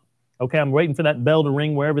any amount. Okay, I'm waiting for that bell to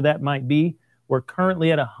ring wherever that might be. We're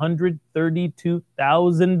currently at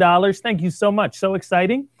 $132,000. Thank you so much. So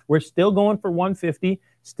exciting. We're still going for $150,000.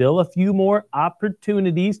 Still a few more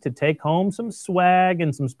opportunities to take home some swag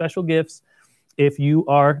and some special gifts. if you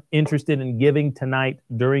are interested in giving tonight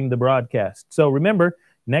during the broadcast. So remember,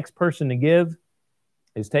 next person to give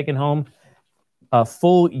is taking home a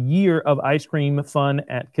full year of ice cream fun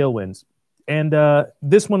at Kilwins. And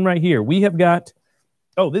this one right here, we have got,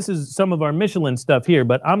 oh, this is some of our Michelin stuff here,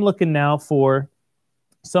 but I'm looking now for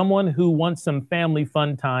someone who wants some family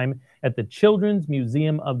fun time at the Children's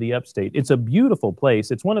Museum of the Upstate. It's a beautiful place.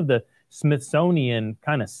 It's one of the Smithsonian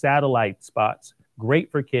kind of satellite spots.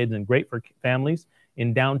 Great for kids and great for families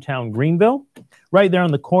in downtown Greenville, right there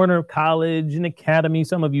on the corner of College and Academy.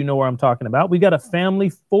 Some of you know where I'm talking about. We got a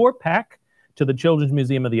family 4-pack to the Children's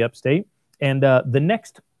Museum of the Upstate. And the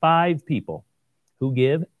next 5 people who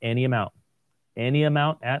give any amount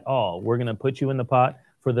at all, we're going to put you in the pot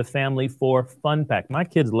for the family 4 fun pack. My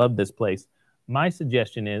kids love this place. My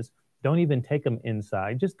suggestion is don't even take them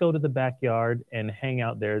inside. Just go to the backyard and hang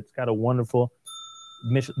out there. It's got a wonderful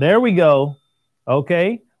mission. There we go.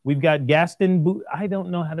 Okay. We've got Gaston. I don't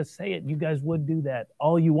know how to say it. You guys would do that.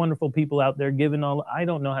 All you wonderful people out there giving all. I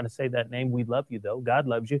don't know how to say that name. We love you, though. God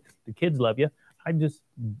loves you. The kids love you. I just,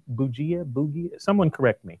 Boogie. Someone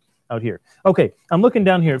correct me out here. Okay. I'm looking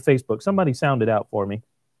down here at Facebook. Somebody sounded out for me.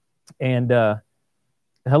 And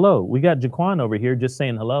hello. We got Jaquan over here just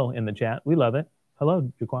saying hello in the chat. We love it.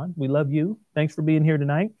 Hello, Jaquan. We love you. Thanks for being here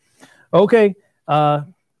tonight. Okay.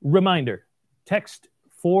 Reminder. Text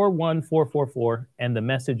 41444, and the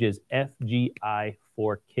message is FGI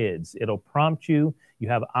for kids. It'll prompt you. You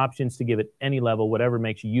have options to give at any level, whatever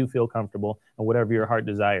makes you feel comfortable and whatever your heart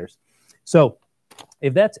desires. So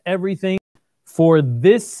if that's everything for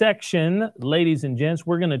this section, ladies and gents,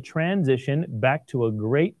 we're going to transition back to a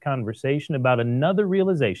great conversation about another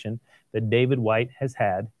realization that David White has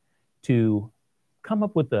had to come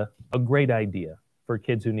up with a great idea for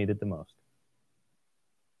kids who need it the most.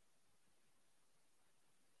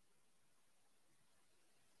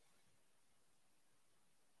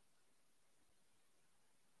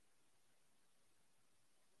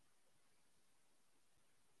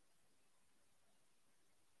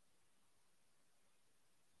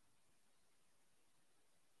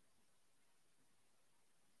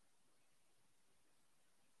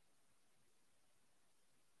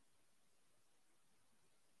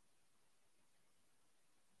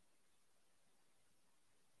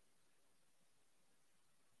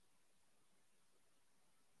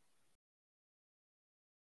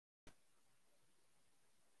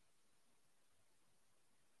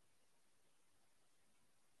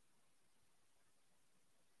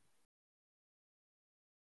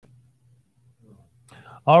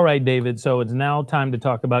 All right, David. So it's now time to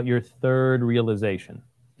talk about your third realization.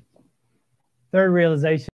 Third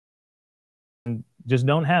realization. Just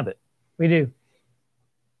don't have it. We do.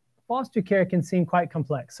 Foster care can seem quite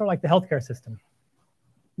complex, sort of like the healthcare system.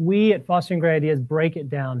 We at Fostering Great Ideas break it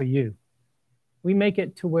down for you. We make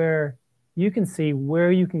it to where you can see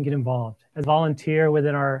where you can get involved as a volunteer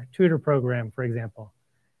within our tutor program, for example.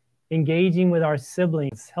 Engaging with our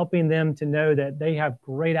siblings, helping them to know that they have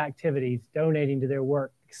great activities, donating to their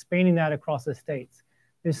work, expanding that across the states.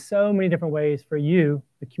 There's so many different ways for you,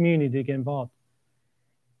 the community, to get involved.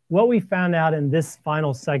 What we found out in this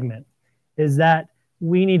final segment is that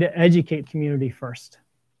we need to educate community first.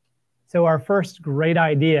 So our first great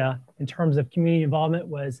idea in terms of community involvement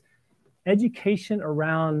was education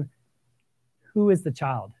around who is the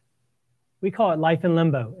child. We call it life in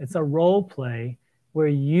limbo. It's a role play where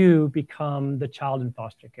you become the child in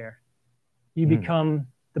foster care. You become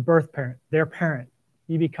the birth parent, their parent.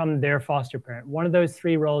 You become their foster parent. One of those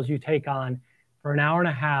 3 roles you take on for an hour and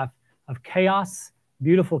a half of chaos,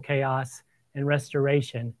 beautiful chaos, and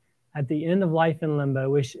restoration at the end of Life in Limbo,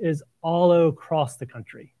 which is all across the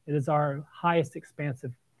country. It is our highest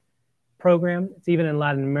expansive program. It's even in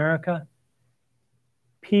Latin America.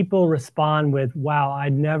 People respond with, wow, I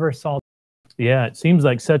never saw. Yeah, it seems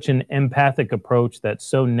like such an empathic approach that's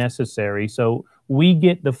so necessary. So we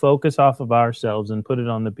get the focus off of ourselves and put it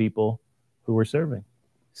on the people who we're serving.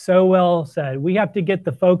 So well said. We have to get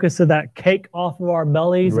the focus of that cake off of our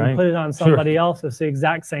bellies and put it on somebody else. It's the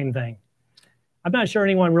exact same thing. I'm not sure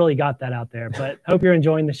anyone really got that out there, but hope you're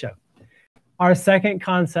enjoying the show. Our second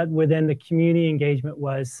concept within the community engagement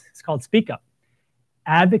it's called Speak Up.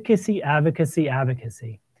 Advocacy, advocacy,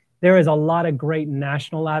 advocacy. There is a lot of great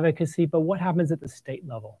national advocacy, but what happens at the state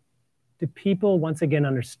level? Do people, once again,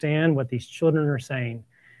 understand what these children are saying?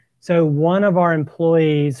 So one of our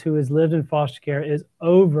employees who has lived in foster care is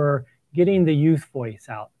over getting the youth voice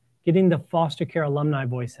out, getting the foster care alumni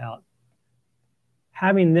voice out,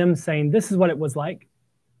 having them saying, this is what it was like,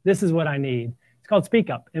 this is what I need. It's called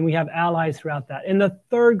Speak Up, and we have allies throughout that. And the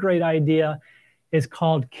third great idea is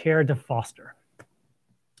called Care to Foster.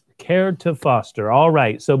 Care to foster. All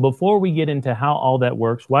right. So before we get into how all that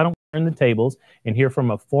works, why don't we turn the tables and hear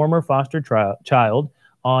from a former foster child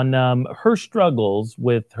on her struggles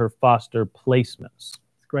with her foster placements.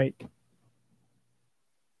 Great.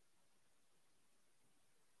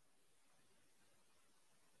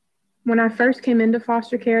 When I first came into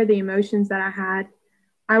foster care, the emotions that I had,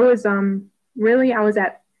 I was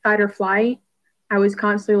at fight or flight. I was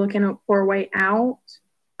constantly looking for a way out,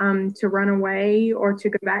 to run away or to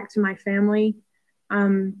go back to my family.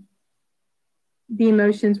 The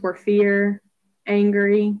emotions were fear,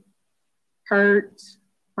 angry, hurt.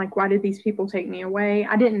 Like, why did these people take me away?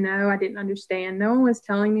 I didn't know. I didn't understand. No one was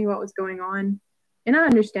telling me what was going on. And I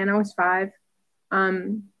understand. I was 5. But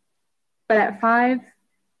at 5,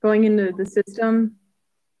 going into the system,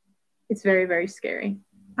 it's very, very scary.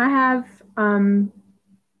 I have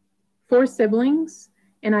 4 siblings,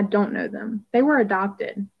 and I don't know them. They were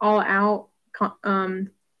adopted all out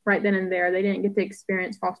right then and there. They didn't get to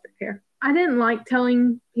experience foster care. I didn't like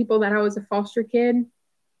telling people that I was a foster kid,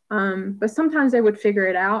 but sometimes they would figure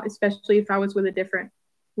it out, especially if I was with a different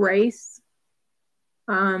race.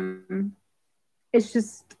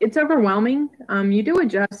 It's overwhelming. You do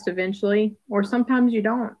adjust eventually, or sometimes you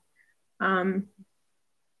don't.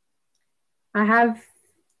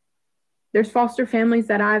 There's foster families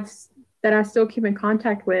that I still keep in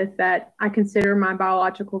contact with that I consider my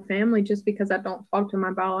biological family, just because I don't talk to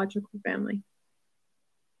my biological family.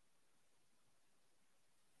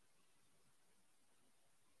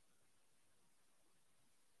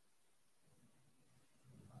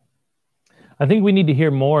 I think we need to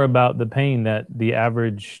hear more about the pain that the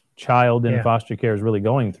average child in foster care is really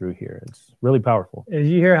going through here. It's really powerful. As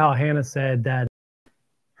you hear how Hannah said that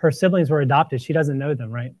her siblings were adopted, she doesn't know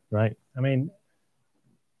them, right? Right. I mean,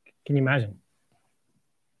 can you imagine?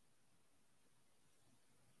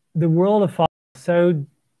 The world of foster is so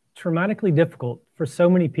traumatically difficult for so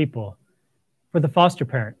many people. For the foster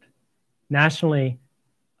parent, nationally,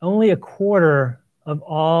 only a quarter of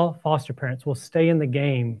all foster parents will stay in the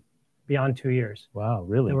game beyond 2 years. Wow,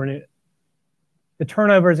 really? The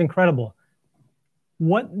turnover is incredible.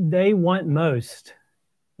 What they want most,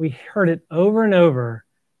 we heard it over and over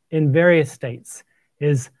in various states,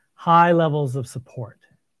 is high levels of support.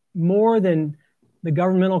 More than the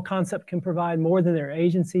governmental concept can provide, more than their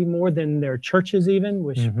agency, more than their churches even,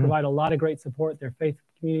 which provide a lot of great support, their faith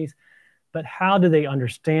communities. But how do they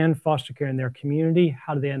understand foster care in their community?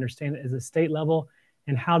 How do they understand it as a state level?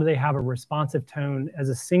 And how do they have a responsive tone as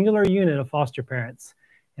a singular unit of foster parents?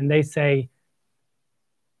 And they say,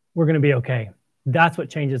 we're going to be okay. That's what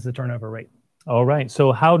changes the turnover rate. All right.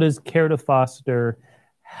 So how does Care to Foster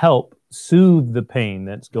help soothe the pain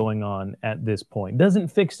that's going on at this point? Doesn't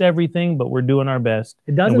fix everything, but we're doing our best.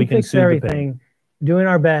 It doesn't fix everything. Doing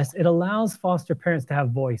our best. It allows foster parents to have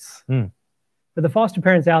voice. For the foster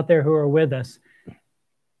parents out there who are with us,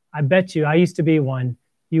 I bet you, I used to be one.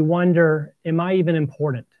 You wonder, am I even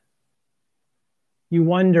important? You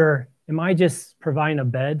wonder, am I just providing a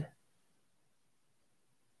bed?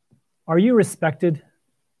 Are you respected?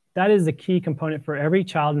 That is a key component for every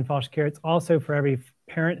child in foster care. It's also for every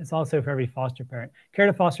parent. It's also for every foster parent. Care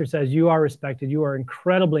to Foster says you are respected. You are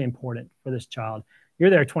incredibly important for this child. You're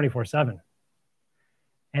there 24/7.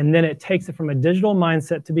 And then it takes it from a digital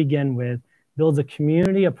mindset to begin with, builds a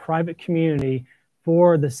community, a private community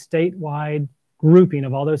for the statewide grouping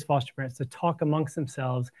of all those foster parents to talk amongst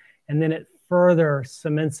themselves. And then it further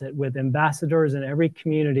cements it with ambassadors in every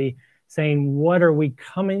community saying, what are we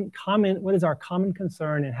what is our common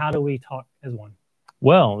concern and how do we talk as one?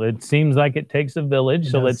 Well, it seems like it takes a village.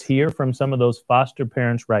 So let's hear from some of those foster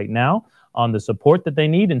parents right now on the support that they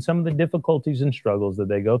need and some of the difficulties and struggles that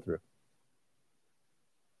they go through.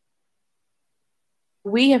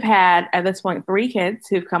 We have had, at this point, 3 kids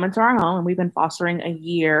who've come into our home, and we've been fostering a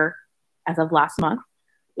year as of last month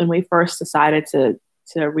when we first decided to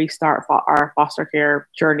restart our foster care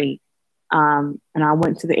journey. And I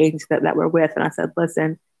went to the agency that we're with, and I said,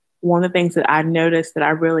 listen, one of the things that I noticed that I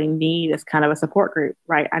really need is kind of a support group,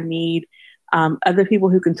 right? I need other people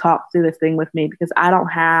who can talk through this thing with me because I don't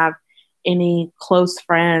have any close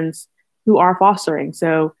friends who are fostering.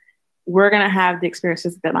 So we're going to have the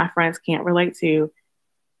experiences that my friends can't relate to.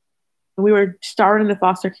 We were starting the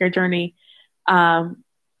foster care journey.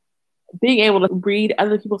 Being able to read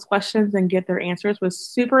other people's questions and get their answers was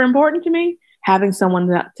super important to me. Having someone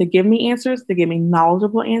to give me answers, to give me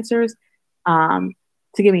knowledgeable answers, to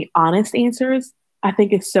give me honest answers, I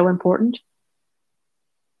think is so important.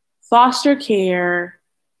 Foster care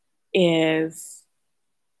is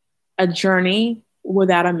a journey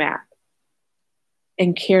without a map.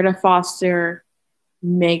 And Care to Foster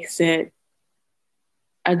makes it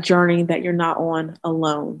a journey that you're not on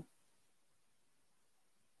alone?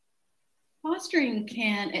 Fostering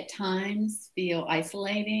can at times feel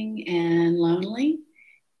isolating and lonely.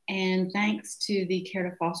 And thanks to the Care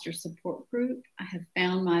to Foster support group, I have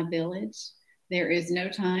found my village. There is no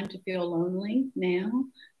time to feel lonely now.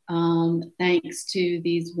 Thanks to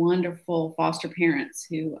these wonderful foster parents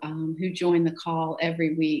who join the call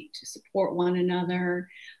every week to support one another.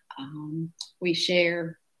 We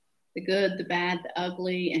share the good, the bad, the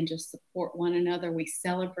ugly, and just support one another. We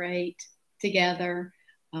celebrate together,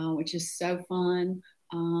 which is so fun.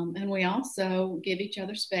 And we also give each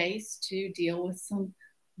other space to deal with some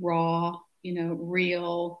raw,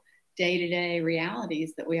 real day-to-day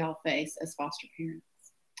realities that we all face as foster parents.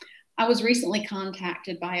 I was recently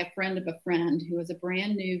contacted by a friend of a friend who is a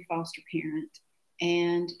brand new foster parent,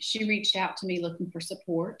 and she reached out to me looking for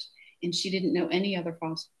support, and she didn't know any other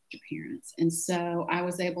foster parents. And so I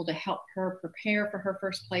was able to help her prepare for her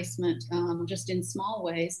first placement just in small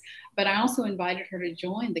ways, but I also invited her to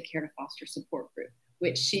join the Care to Foster support group,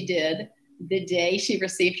 which she did. The day she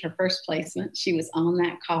received her first placement, she was on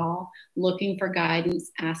that call looking for guidance,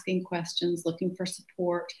 asking questions, looking for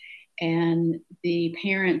support. And the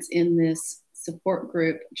parents in this support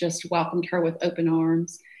group just welcomed her with open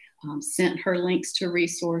arms, sent her links to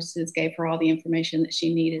resources, gave her all the information that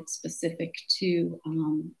she needed specific to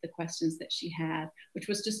the questions that she had, which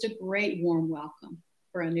was just a great warm welcome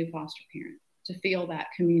for a new foster parent to feel that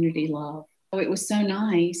community love. So it was so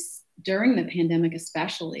nice during the pandemic,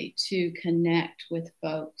 especially, to connect with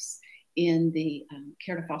folks in the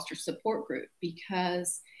Care to Foster support group,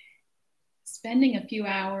 because spending a few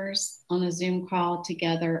hours on a Zoom call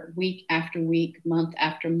together week after week, month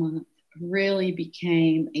after month, really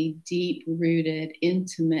became a deep-rooted,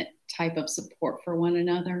 intimate type of support for one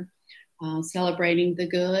another, celebrating the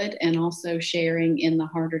good and also sharing in the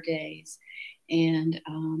harder days. And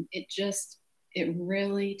it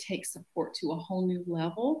really takes support to a whole new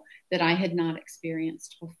level that I had not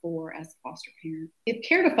experienced before as a foster parent. If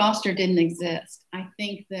Care to Foster didn't exist, I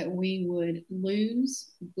think that we would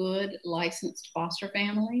lose good licensed foster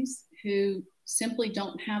families who simply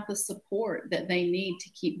don't have the support that they need to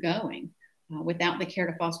keep going without the Care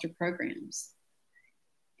to Foster programs.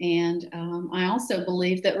 And I also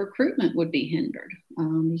believe that recruitment would be hindered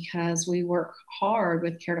because we work hard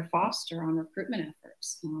with Care to Foster on recruitment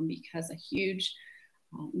efforts because a huge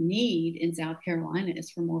need in South Carolina is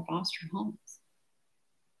for more foster homes.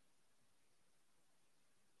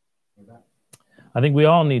 I think we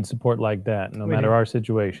all need support like that, no matter our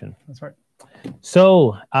situation. That's right.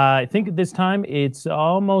 So I think at this time it's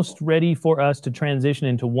almost ready for us to transition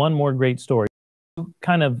into one more great story.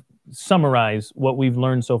 Kind of summarize what we've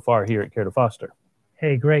learned so far here at Care to Foster.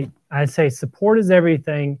 Hey, great. I'd say support is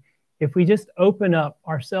everything. If we just open up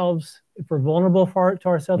ourselves, if we're vulnerable to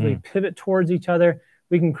ourselves, we pivot towards each other,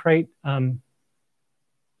 we can create a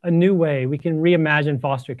new way. We can reimagine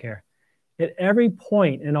foster care. At every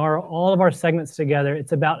point in all of our segments together,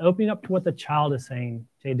 it's about opening up to what the child is saying.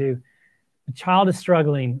 The child is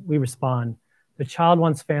struggling, we respond. The child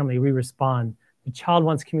wants family, we respond. The child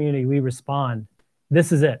wants community, we respond.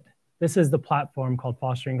 This is it. This is the platform called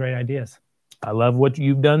Fostering Great Ideas. I love what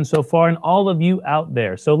you've done so far and all of you out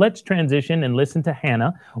there. So let's transition and listen to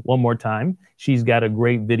Hannah one more time. She's got a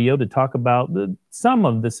great video to talk about some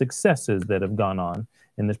of the successes that have gone on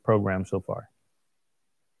in this program so far.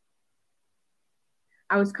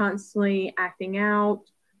 I was constantly acting out,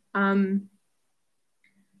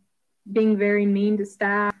 being very mean to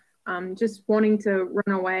staff, just wanting to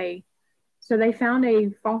run away. So they found a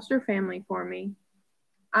foster family for me.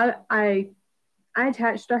 I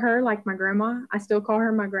attached to her like my grandma. I still call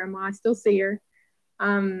her my grandma. I still see her.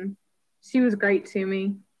 She was great to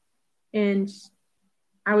me. And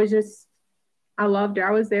I loved her.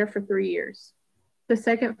 I was there for 3 years. The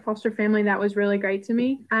second foster family that was really great to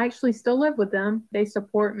me, I actually still live with them. They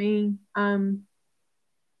support me.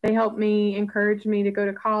 They help me, encourage me to go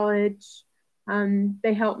to college.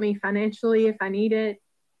 They help me financially if I need it.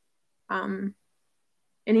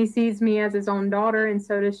 And he sees me as his own daughter, and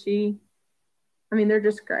so does she. I mean, they're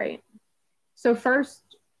just great. So first,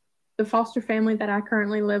 the foster family that I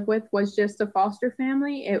currently live with was just a foster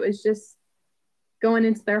family. It was just going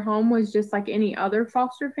into their home was just like any other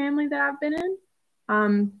foster family that I've been in.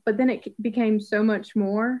 But then it became so much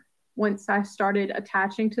more once I started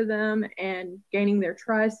attaching to them and gaining their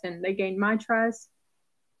trust, and they gained my trust.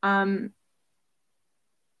 And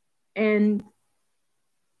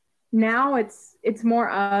now it's more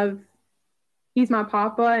of he's my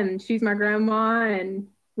papa and she's my grandma, and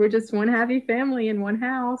we're just one happy family in one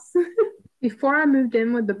house. Before I moved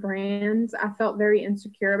in with the brands, I felt very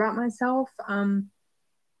insecure about myself.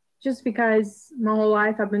 just because my whole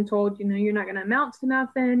life I've been told, you know, you're not going to amount to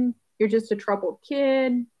nothing. You're just a troubled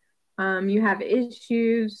kid. You have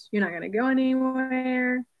issues. You're not going to go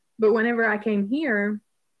anywhere. But whenever I came here,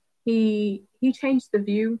 he changed the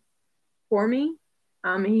view for me.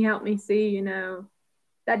 He helped me see, you know,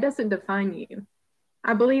 that doesn't define you.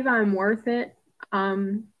 I believe I'm worth it.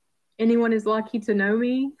 Anyone is lucky to know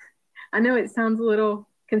me. I know it sounds a little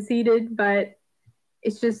conceited, but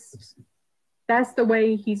it's just, that's the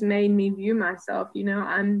way he's made me view myself. You know,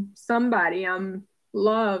 I'm somebody, I'm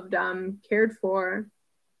loved, I'm cared for.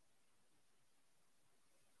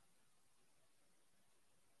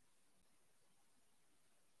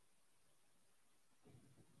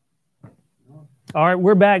 All right,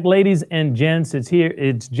 we're back, ladies and gents.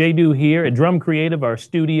 It's J-Do here at Drum Creative, our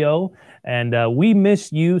studio, and we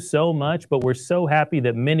miss you so much, but we're so happy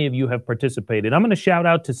that many of you have participated. I'm going to shout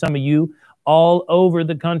out to some of you all over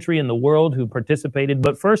the country and the world who participated,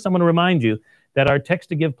 but first I'm going to remind you that our Text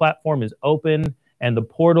to Give platform is open, and the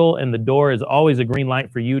portal and the door is always a green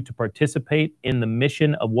light for you to participate in the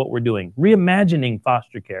mission of what we're doing. Reimagining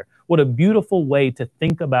foster care. What a beautiful way to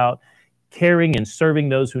think about caring and serving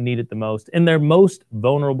those who need it the most in their most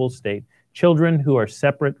vulnerable state, children who are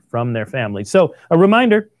separate from their families. So a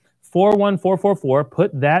reminder, 41444,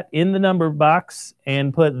 put that in the number box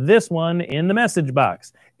and put this one in the message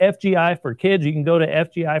box. FGI for Kids, you can go to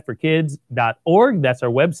fgiforkids.org. That's our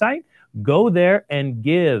website. Go there and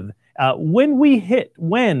give. When we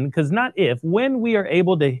are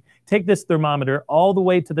able to take this thermometer all the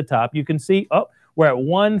way to the top, you can see, we're at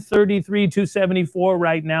 133,274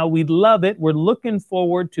 right now. We love it. We're looking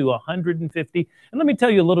forward to 150. And let me tell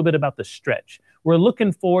you a little bit about the stretch. We're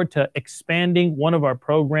looking forward to expanding one of our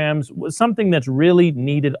programs, something that's really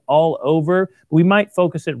needed all over. We might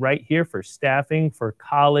focus it right here for staffing, for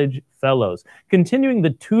college fellows. Continuing the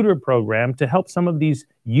tutor program to help some of these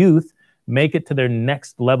youth make it to their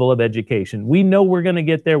next level of education. We know we're going to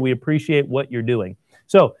get there. We appreciate what you're doing.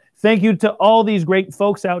 So thank you to all these great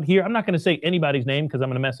folks out here. I'm not going to say anybody's name because I'm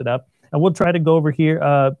going to mess it up. And we'll try to go over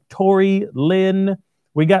here. Tori, Lynn,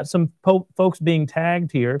 we got some folks being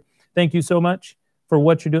tagged here. Thank you so much for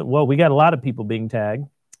what you're doing. Well, we got a lot of people being tagged.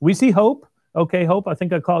 We see Hope. Okay, Hope, I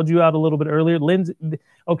think I called you out a little bit earlier. Lynn's,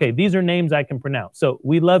 okay, these are names I can pronounce. So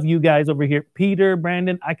we love you guys over here. Peter,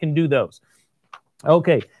 Brandon, I can do those.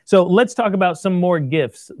 Okay, so let's talk about some more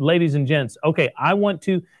gifts, ladies and gents. Okay, I want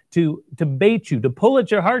to bait you, to pull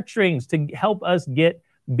at your heartstrings to help us get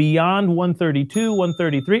beyond 132,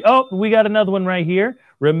 133. Oh, we got another one right here.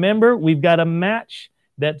 Remember, we've got a match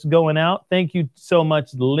that's going out. Thank you so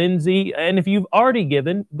much, Lindsay. And if you've already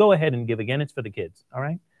given, go ahead and give again. It's for the kids, all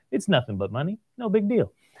right? It's nothing but money. No big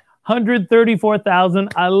deal. 134,000.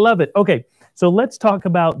 I love it. Okay, so let's talk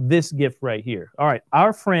about this gift right here. All right,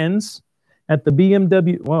 our friends at the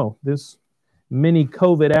BMW. Whoa, this mini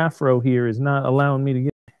COVID afro here is not allowing me to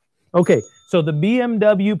get. Okay, so the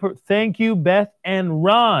BMW, thank you, Beth and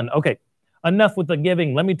Ron. Okay, enough with the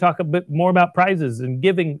giving. Let me talk a bit more about prizes and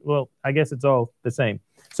giving. Well, I guess it's all the same.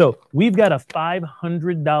 So we've got a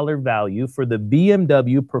 $500 value for the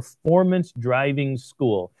BMW Performance Driving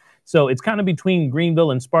School. So it's kind of between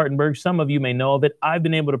Greenville and Spartanburg. Some of you may know of it. I've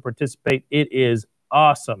been able to participate. It is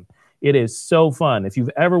awesome. It is so fun. If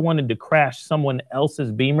you've ever wanted to crash someone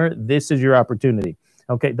else's Beamer, this is your opportunity.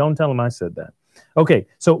 Okay, don't tell them I said that. Okay,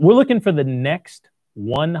 so we're looking for the next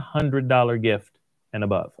 $100 gift and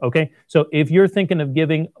above. Okay, so if you're thinking of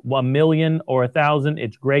giving $1 million or $1,000,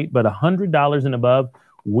 it's great, but $100 and above,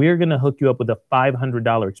 we're going to hook you up with a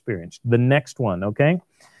 $500 experience. The next one, okay?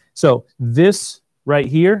 So this right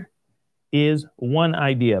here is one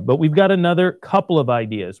idea, but we've got another couple of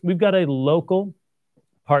ideas. We've got a local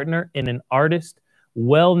partner and an artist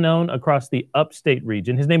well known across the upstate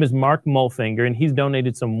region. His name is Mark Mulfinger, and he's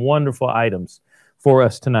donated some wonderful items for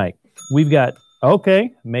us tonight. We've got,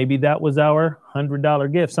 okay, maybe that was our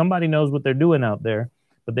 $100 gift. Somebody knows what they're doing out there,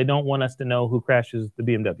 but they don't want us to know who crashes the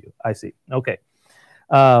BMW. I see. Okay.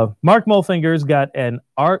 Mark Mulfinger's got an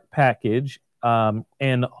art package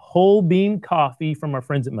and whole bean coffee from our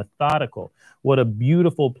friends at Methodical. What a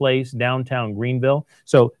beautiful place, downtown Greenville.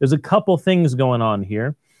 So there's a couple things going on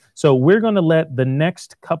here. So we're going to let the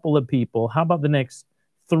next couple of people, how about the next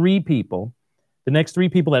three people, at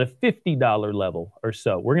a $50 level or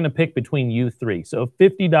so. We're going to pick between you three. So if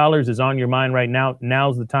 $50 is on your mind right now,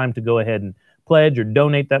 now's the time to go ahead and pledge or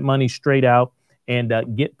donate that money straight out and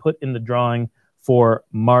get put in the drawing for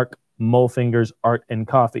Mark Mulfinger's Art and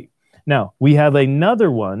Coffee. Now, we have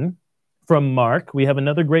another one from Mark. We have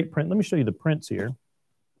another great print. Let me show you the prints here.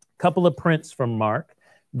 A couple of prints from Mark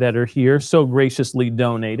that are here, so graciously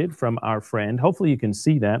donated from our friend. Hopefully you can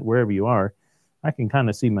see that wherever you are. I can kind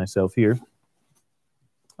of see myself here.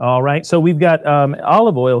 All right. So we've got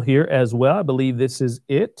olive oil here as well. I believe this is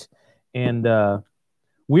it. And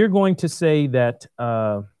we're going to say that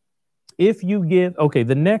if you give, okay,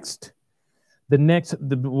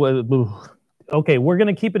 okay, we're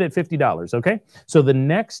going to keep it at $50. Okay. So the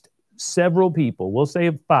next several people, we'll say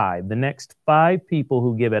 5, the next 5 people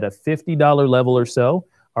who give at a $50 level or so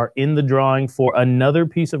are in the drawing for another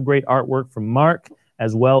piece of great artwork from Mark,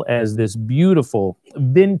 as well as this beautiful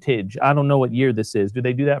vintage, I don't know what year this is. Do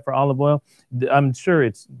they do that for olive oil? I'm sure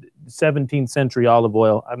it's 17th century olive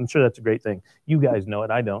oil. I'm sure that's a great thing. You guys know it.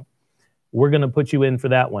 I don't. We're going to put you in for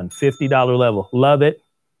that one. $50 level. Love it.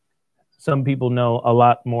 Some people know a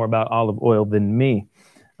lot more about olive oil than me.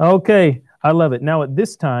 Okay. I love it. Now at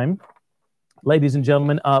this time, ladies and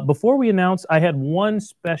gentlemen, before we announce, I had one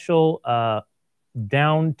special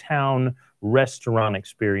downtown restaurant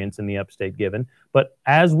experience in the upstate given. But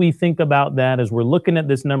as we think about that, as we're looking at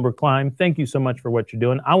this number climb, thank you so much for what you're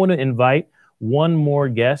doing. I want to invite one more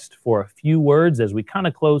guest for a few words as we kind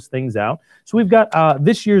of close things out. So we've got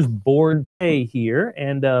this year's board pay here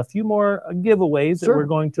and a few more giveaways that we're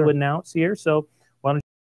going to announce here. So why don't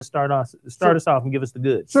you start us off and give us the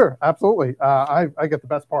goods? Sure, absolutely. I get the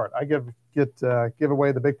best part. I give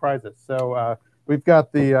away the big prizes. So we've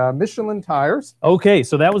got the Michelin tires. Okay,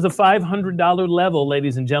 so that was a $500 level,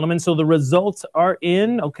 ladies and gentlemen. So the results are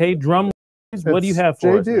in. Okay, drum. What do you have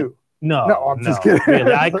for us? No, I'm just kidding.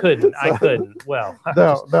 Really, I couldn't. I couldn't. Well,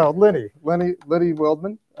 no, Lenny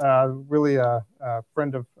Wildman, really a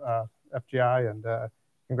friend of FGI, and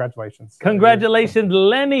congratulations. Congratulations,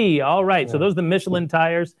 Lenny. All right, so those are the Michelin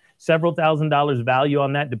tires. Several $1,000s value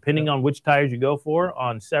on that, depending on which tires you go for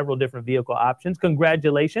on several different vehicle options.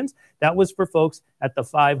 Congratulations. That was for folks at the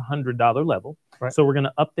 $500 level. Right. So we're going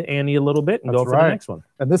to up the ante a little bit and go for the next one.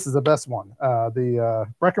 And this is the best one, the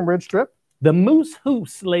Breckenridge trip. The Moose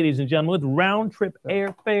Hoose, ladies and gentlemen, with round trip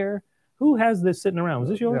airfare. Who has this sitting around? Was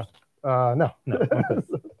this yours? No.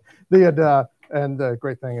 Okay. And the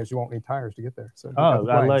great thing is you won't need tires to get there. So I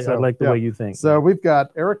like the way you think. So we've got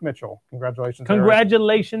Eric Mitchell. Congratulations.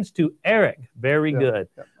 Congratulations to Eric. Very good.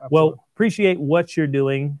 Well, appreciate what you're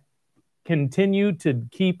doing. Continue to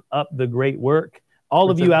keep up the great work. All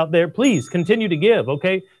of you out there, please continue to give.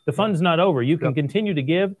 Okay. The fun's not over. You can continue to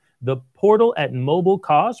give. The portal at Mobile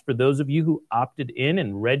Cause, for those of you who opted in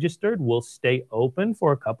and registered, will stay open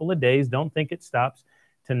for a couple of days. Don't think it stops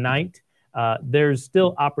tonight. There's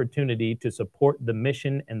still opportunity to support the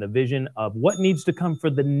mission and the vision of what needs to come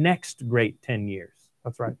for the next great 10 years.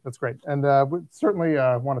 That's right. That's great. And we certainly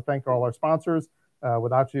want to thank all our sponsors.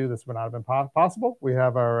 Without you, this would not have been possible. We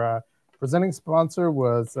have our presenting sponsor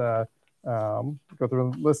was, go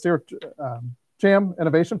through the list here, Jam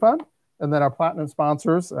Innovation Fund. And then our platinum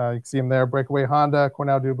sponsors, you can see them there, Breakaway Honda,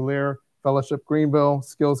 Cornell Dubilier, Fellowship Greenville,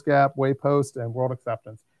 Skills Gap, Waypost, and World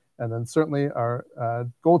Acceptance. And then certainly our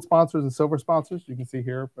gold sponsors and silver sponsors, you can see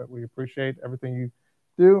here, but we appreciate everything you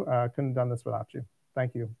do. Couldn't have done this without you.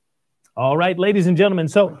 Thank you. All right, ladies and gentlemen.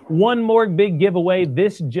 So one more big giveaway.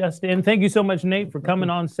 This just in. Thank you so much, Nate, for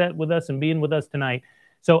coming on set with us and being with us tonight.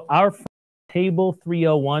 So our Table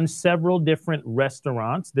 301, several different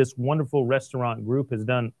restaurants. This wonderful restaurant group has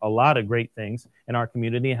done a lot of great things in our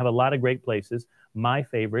community, have a lot of great places. My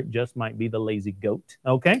favorite just might be the Lazy Goat.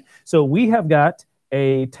 Okay, so we have got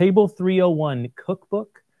a Table 301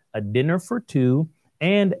 cookbook, a dinner for 2,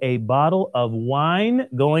 and a bottle of wine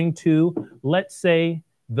going to, let's say,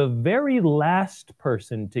 the very last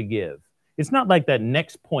person to give. It's not like that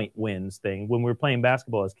next point wins thing when we were playing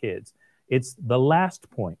basketball as kids. It's the last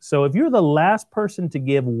point. So if you're the last person to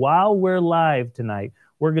give while we're live tonight,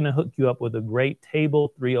 we're going to hook you up with a great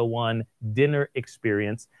Table 301 dinner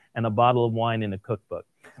experience and a bottle of wine in a cookbook.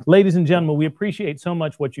 Ladies and gentlemen, we appreciate so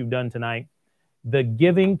much what you've done tonight. The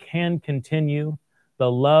giving can continue. The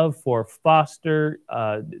love for foster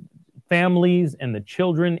families and the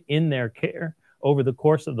children in their care over the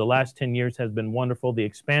course of the last 10 years has been wonderful. The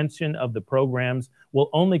expansion of the programs will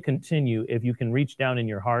only continue if you can reach down in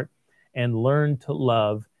your heart and learn to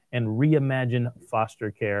love and reimagine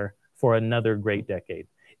foster care for another great decade.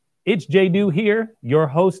 It's J.Do here, your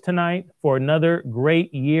host tonight for another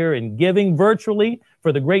great year in giving virtually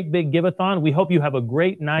for the great big Give-A-Thon. We hope you have a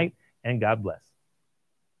great night and God bless.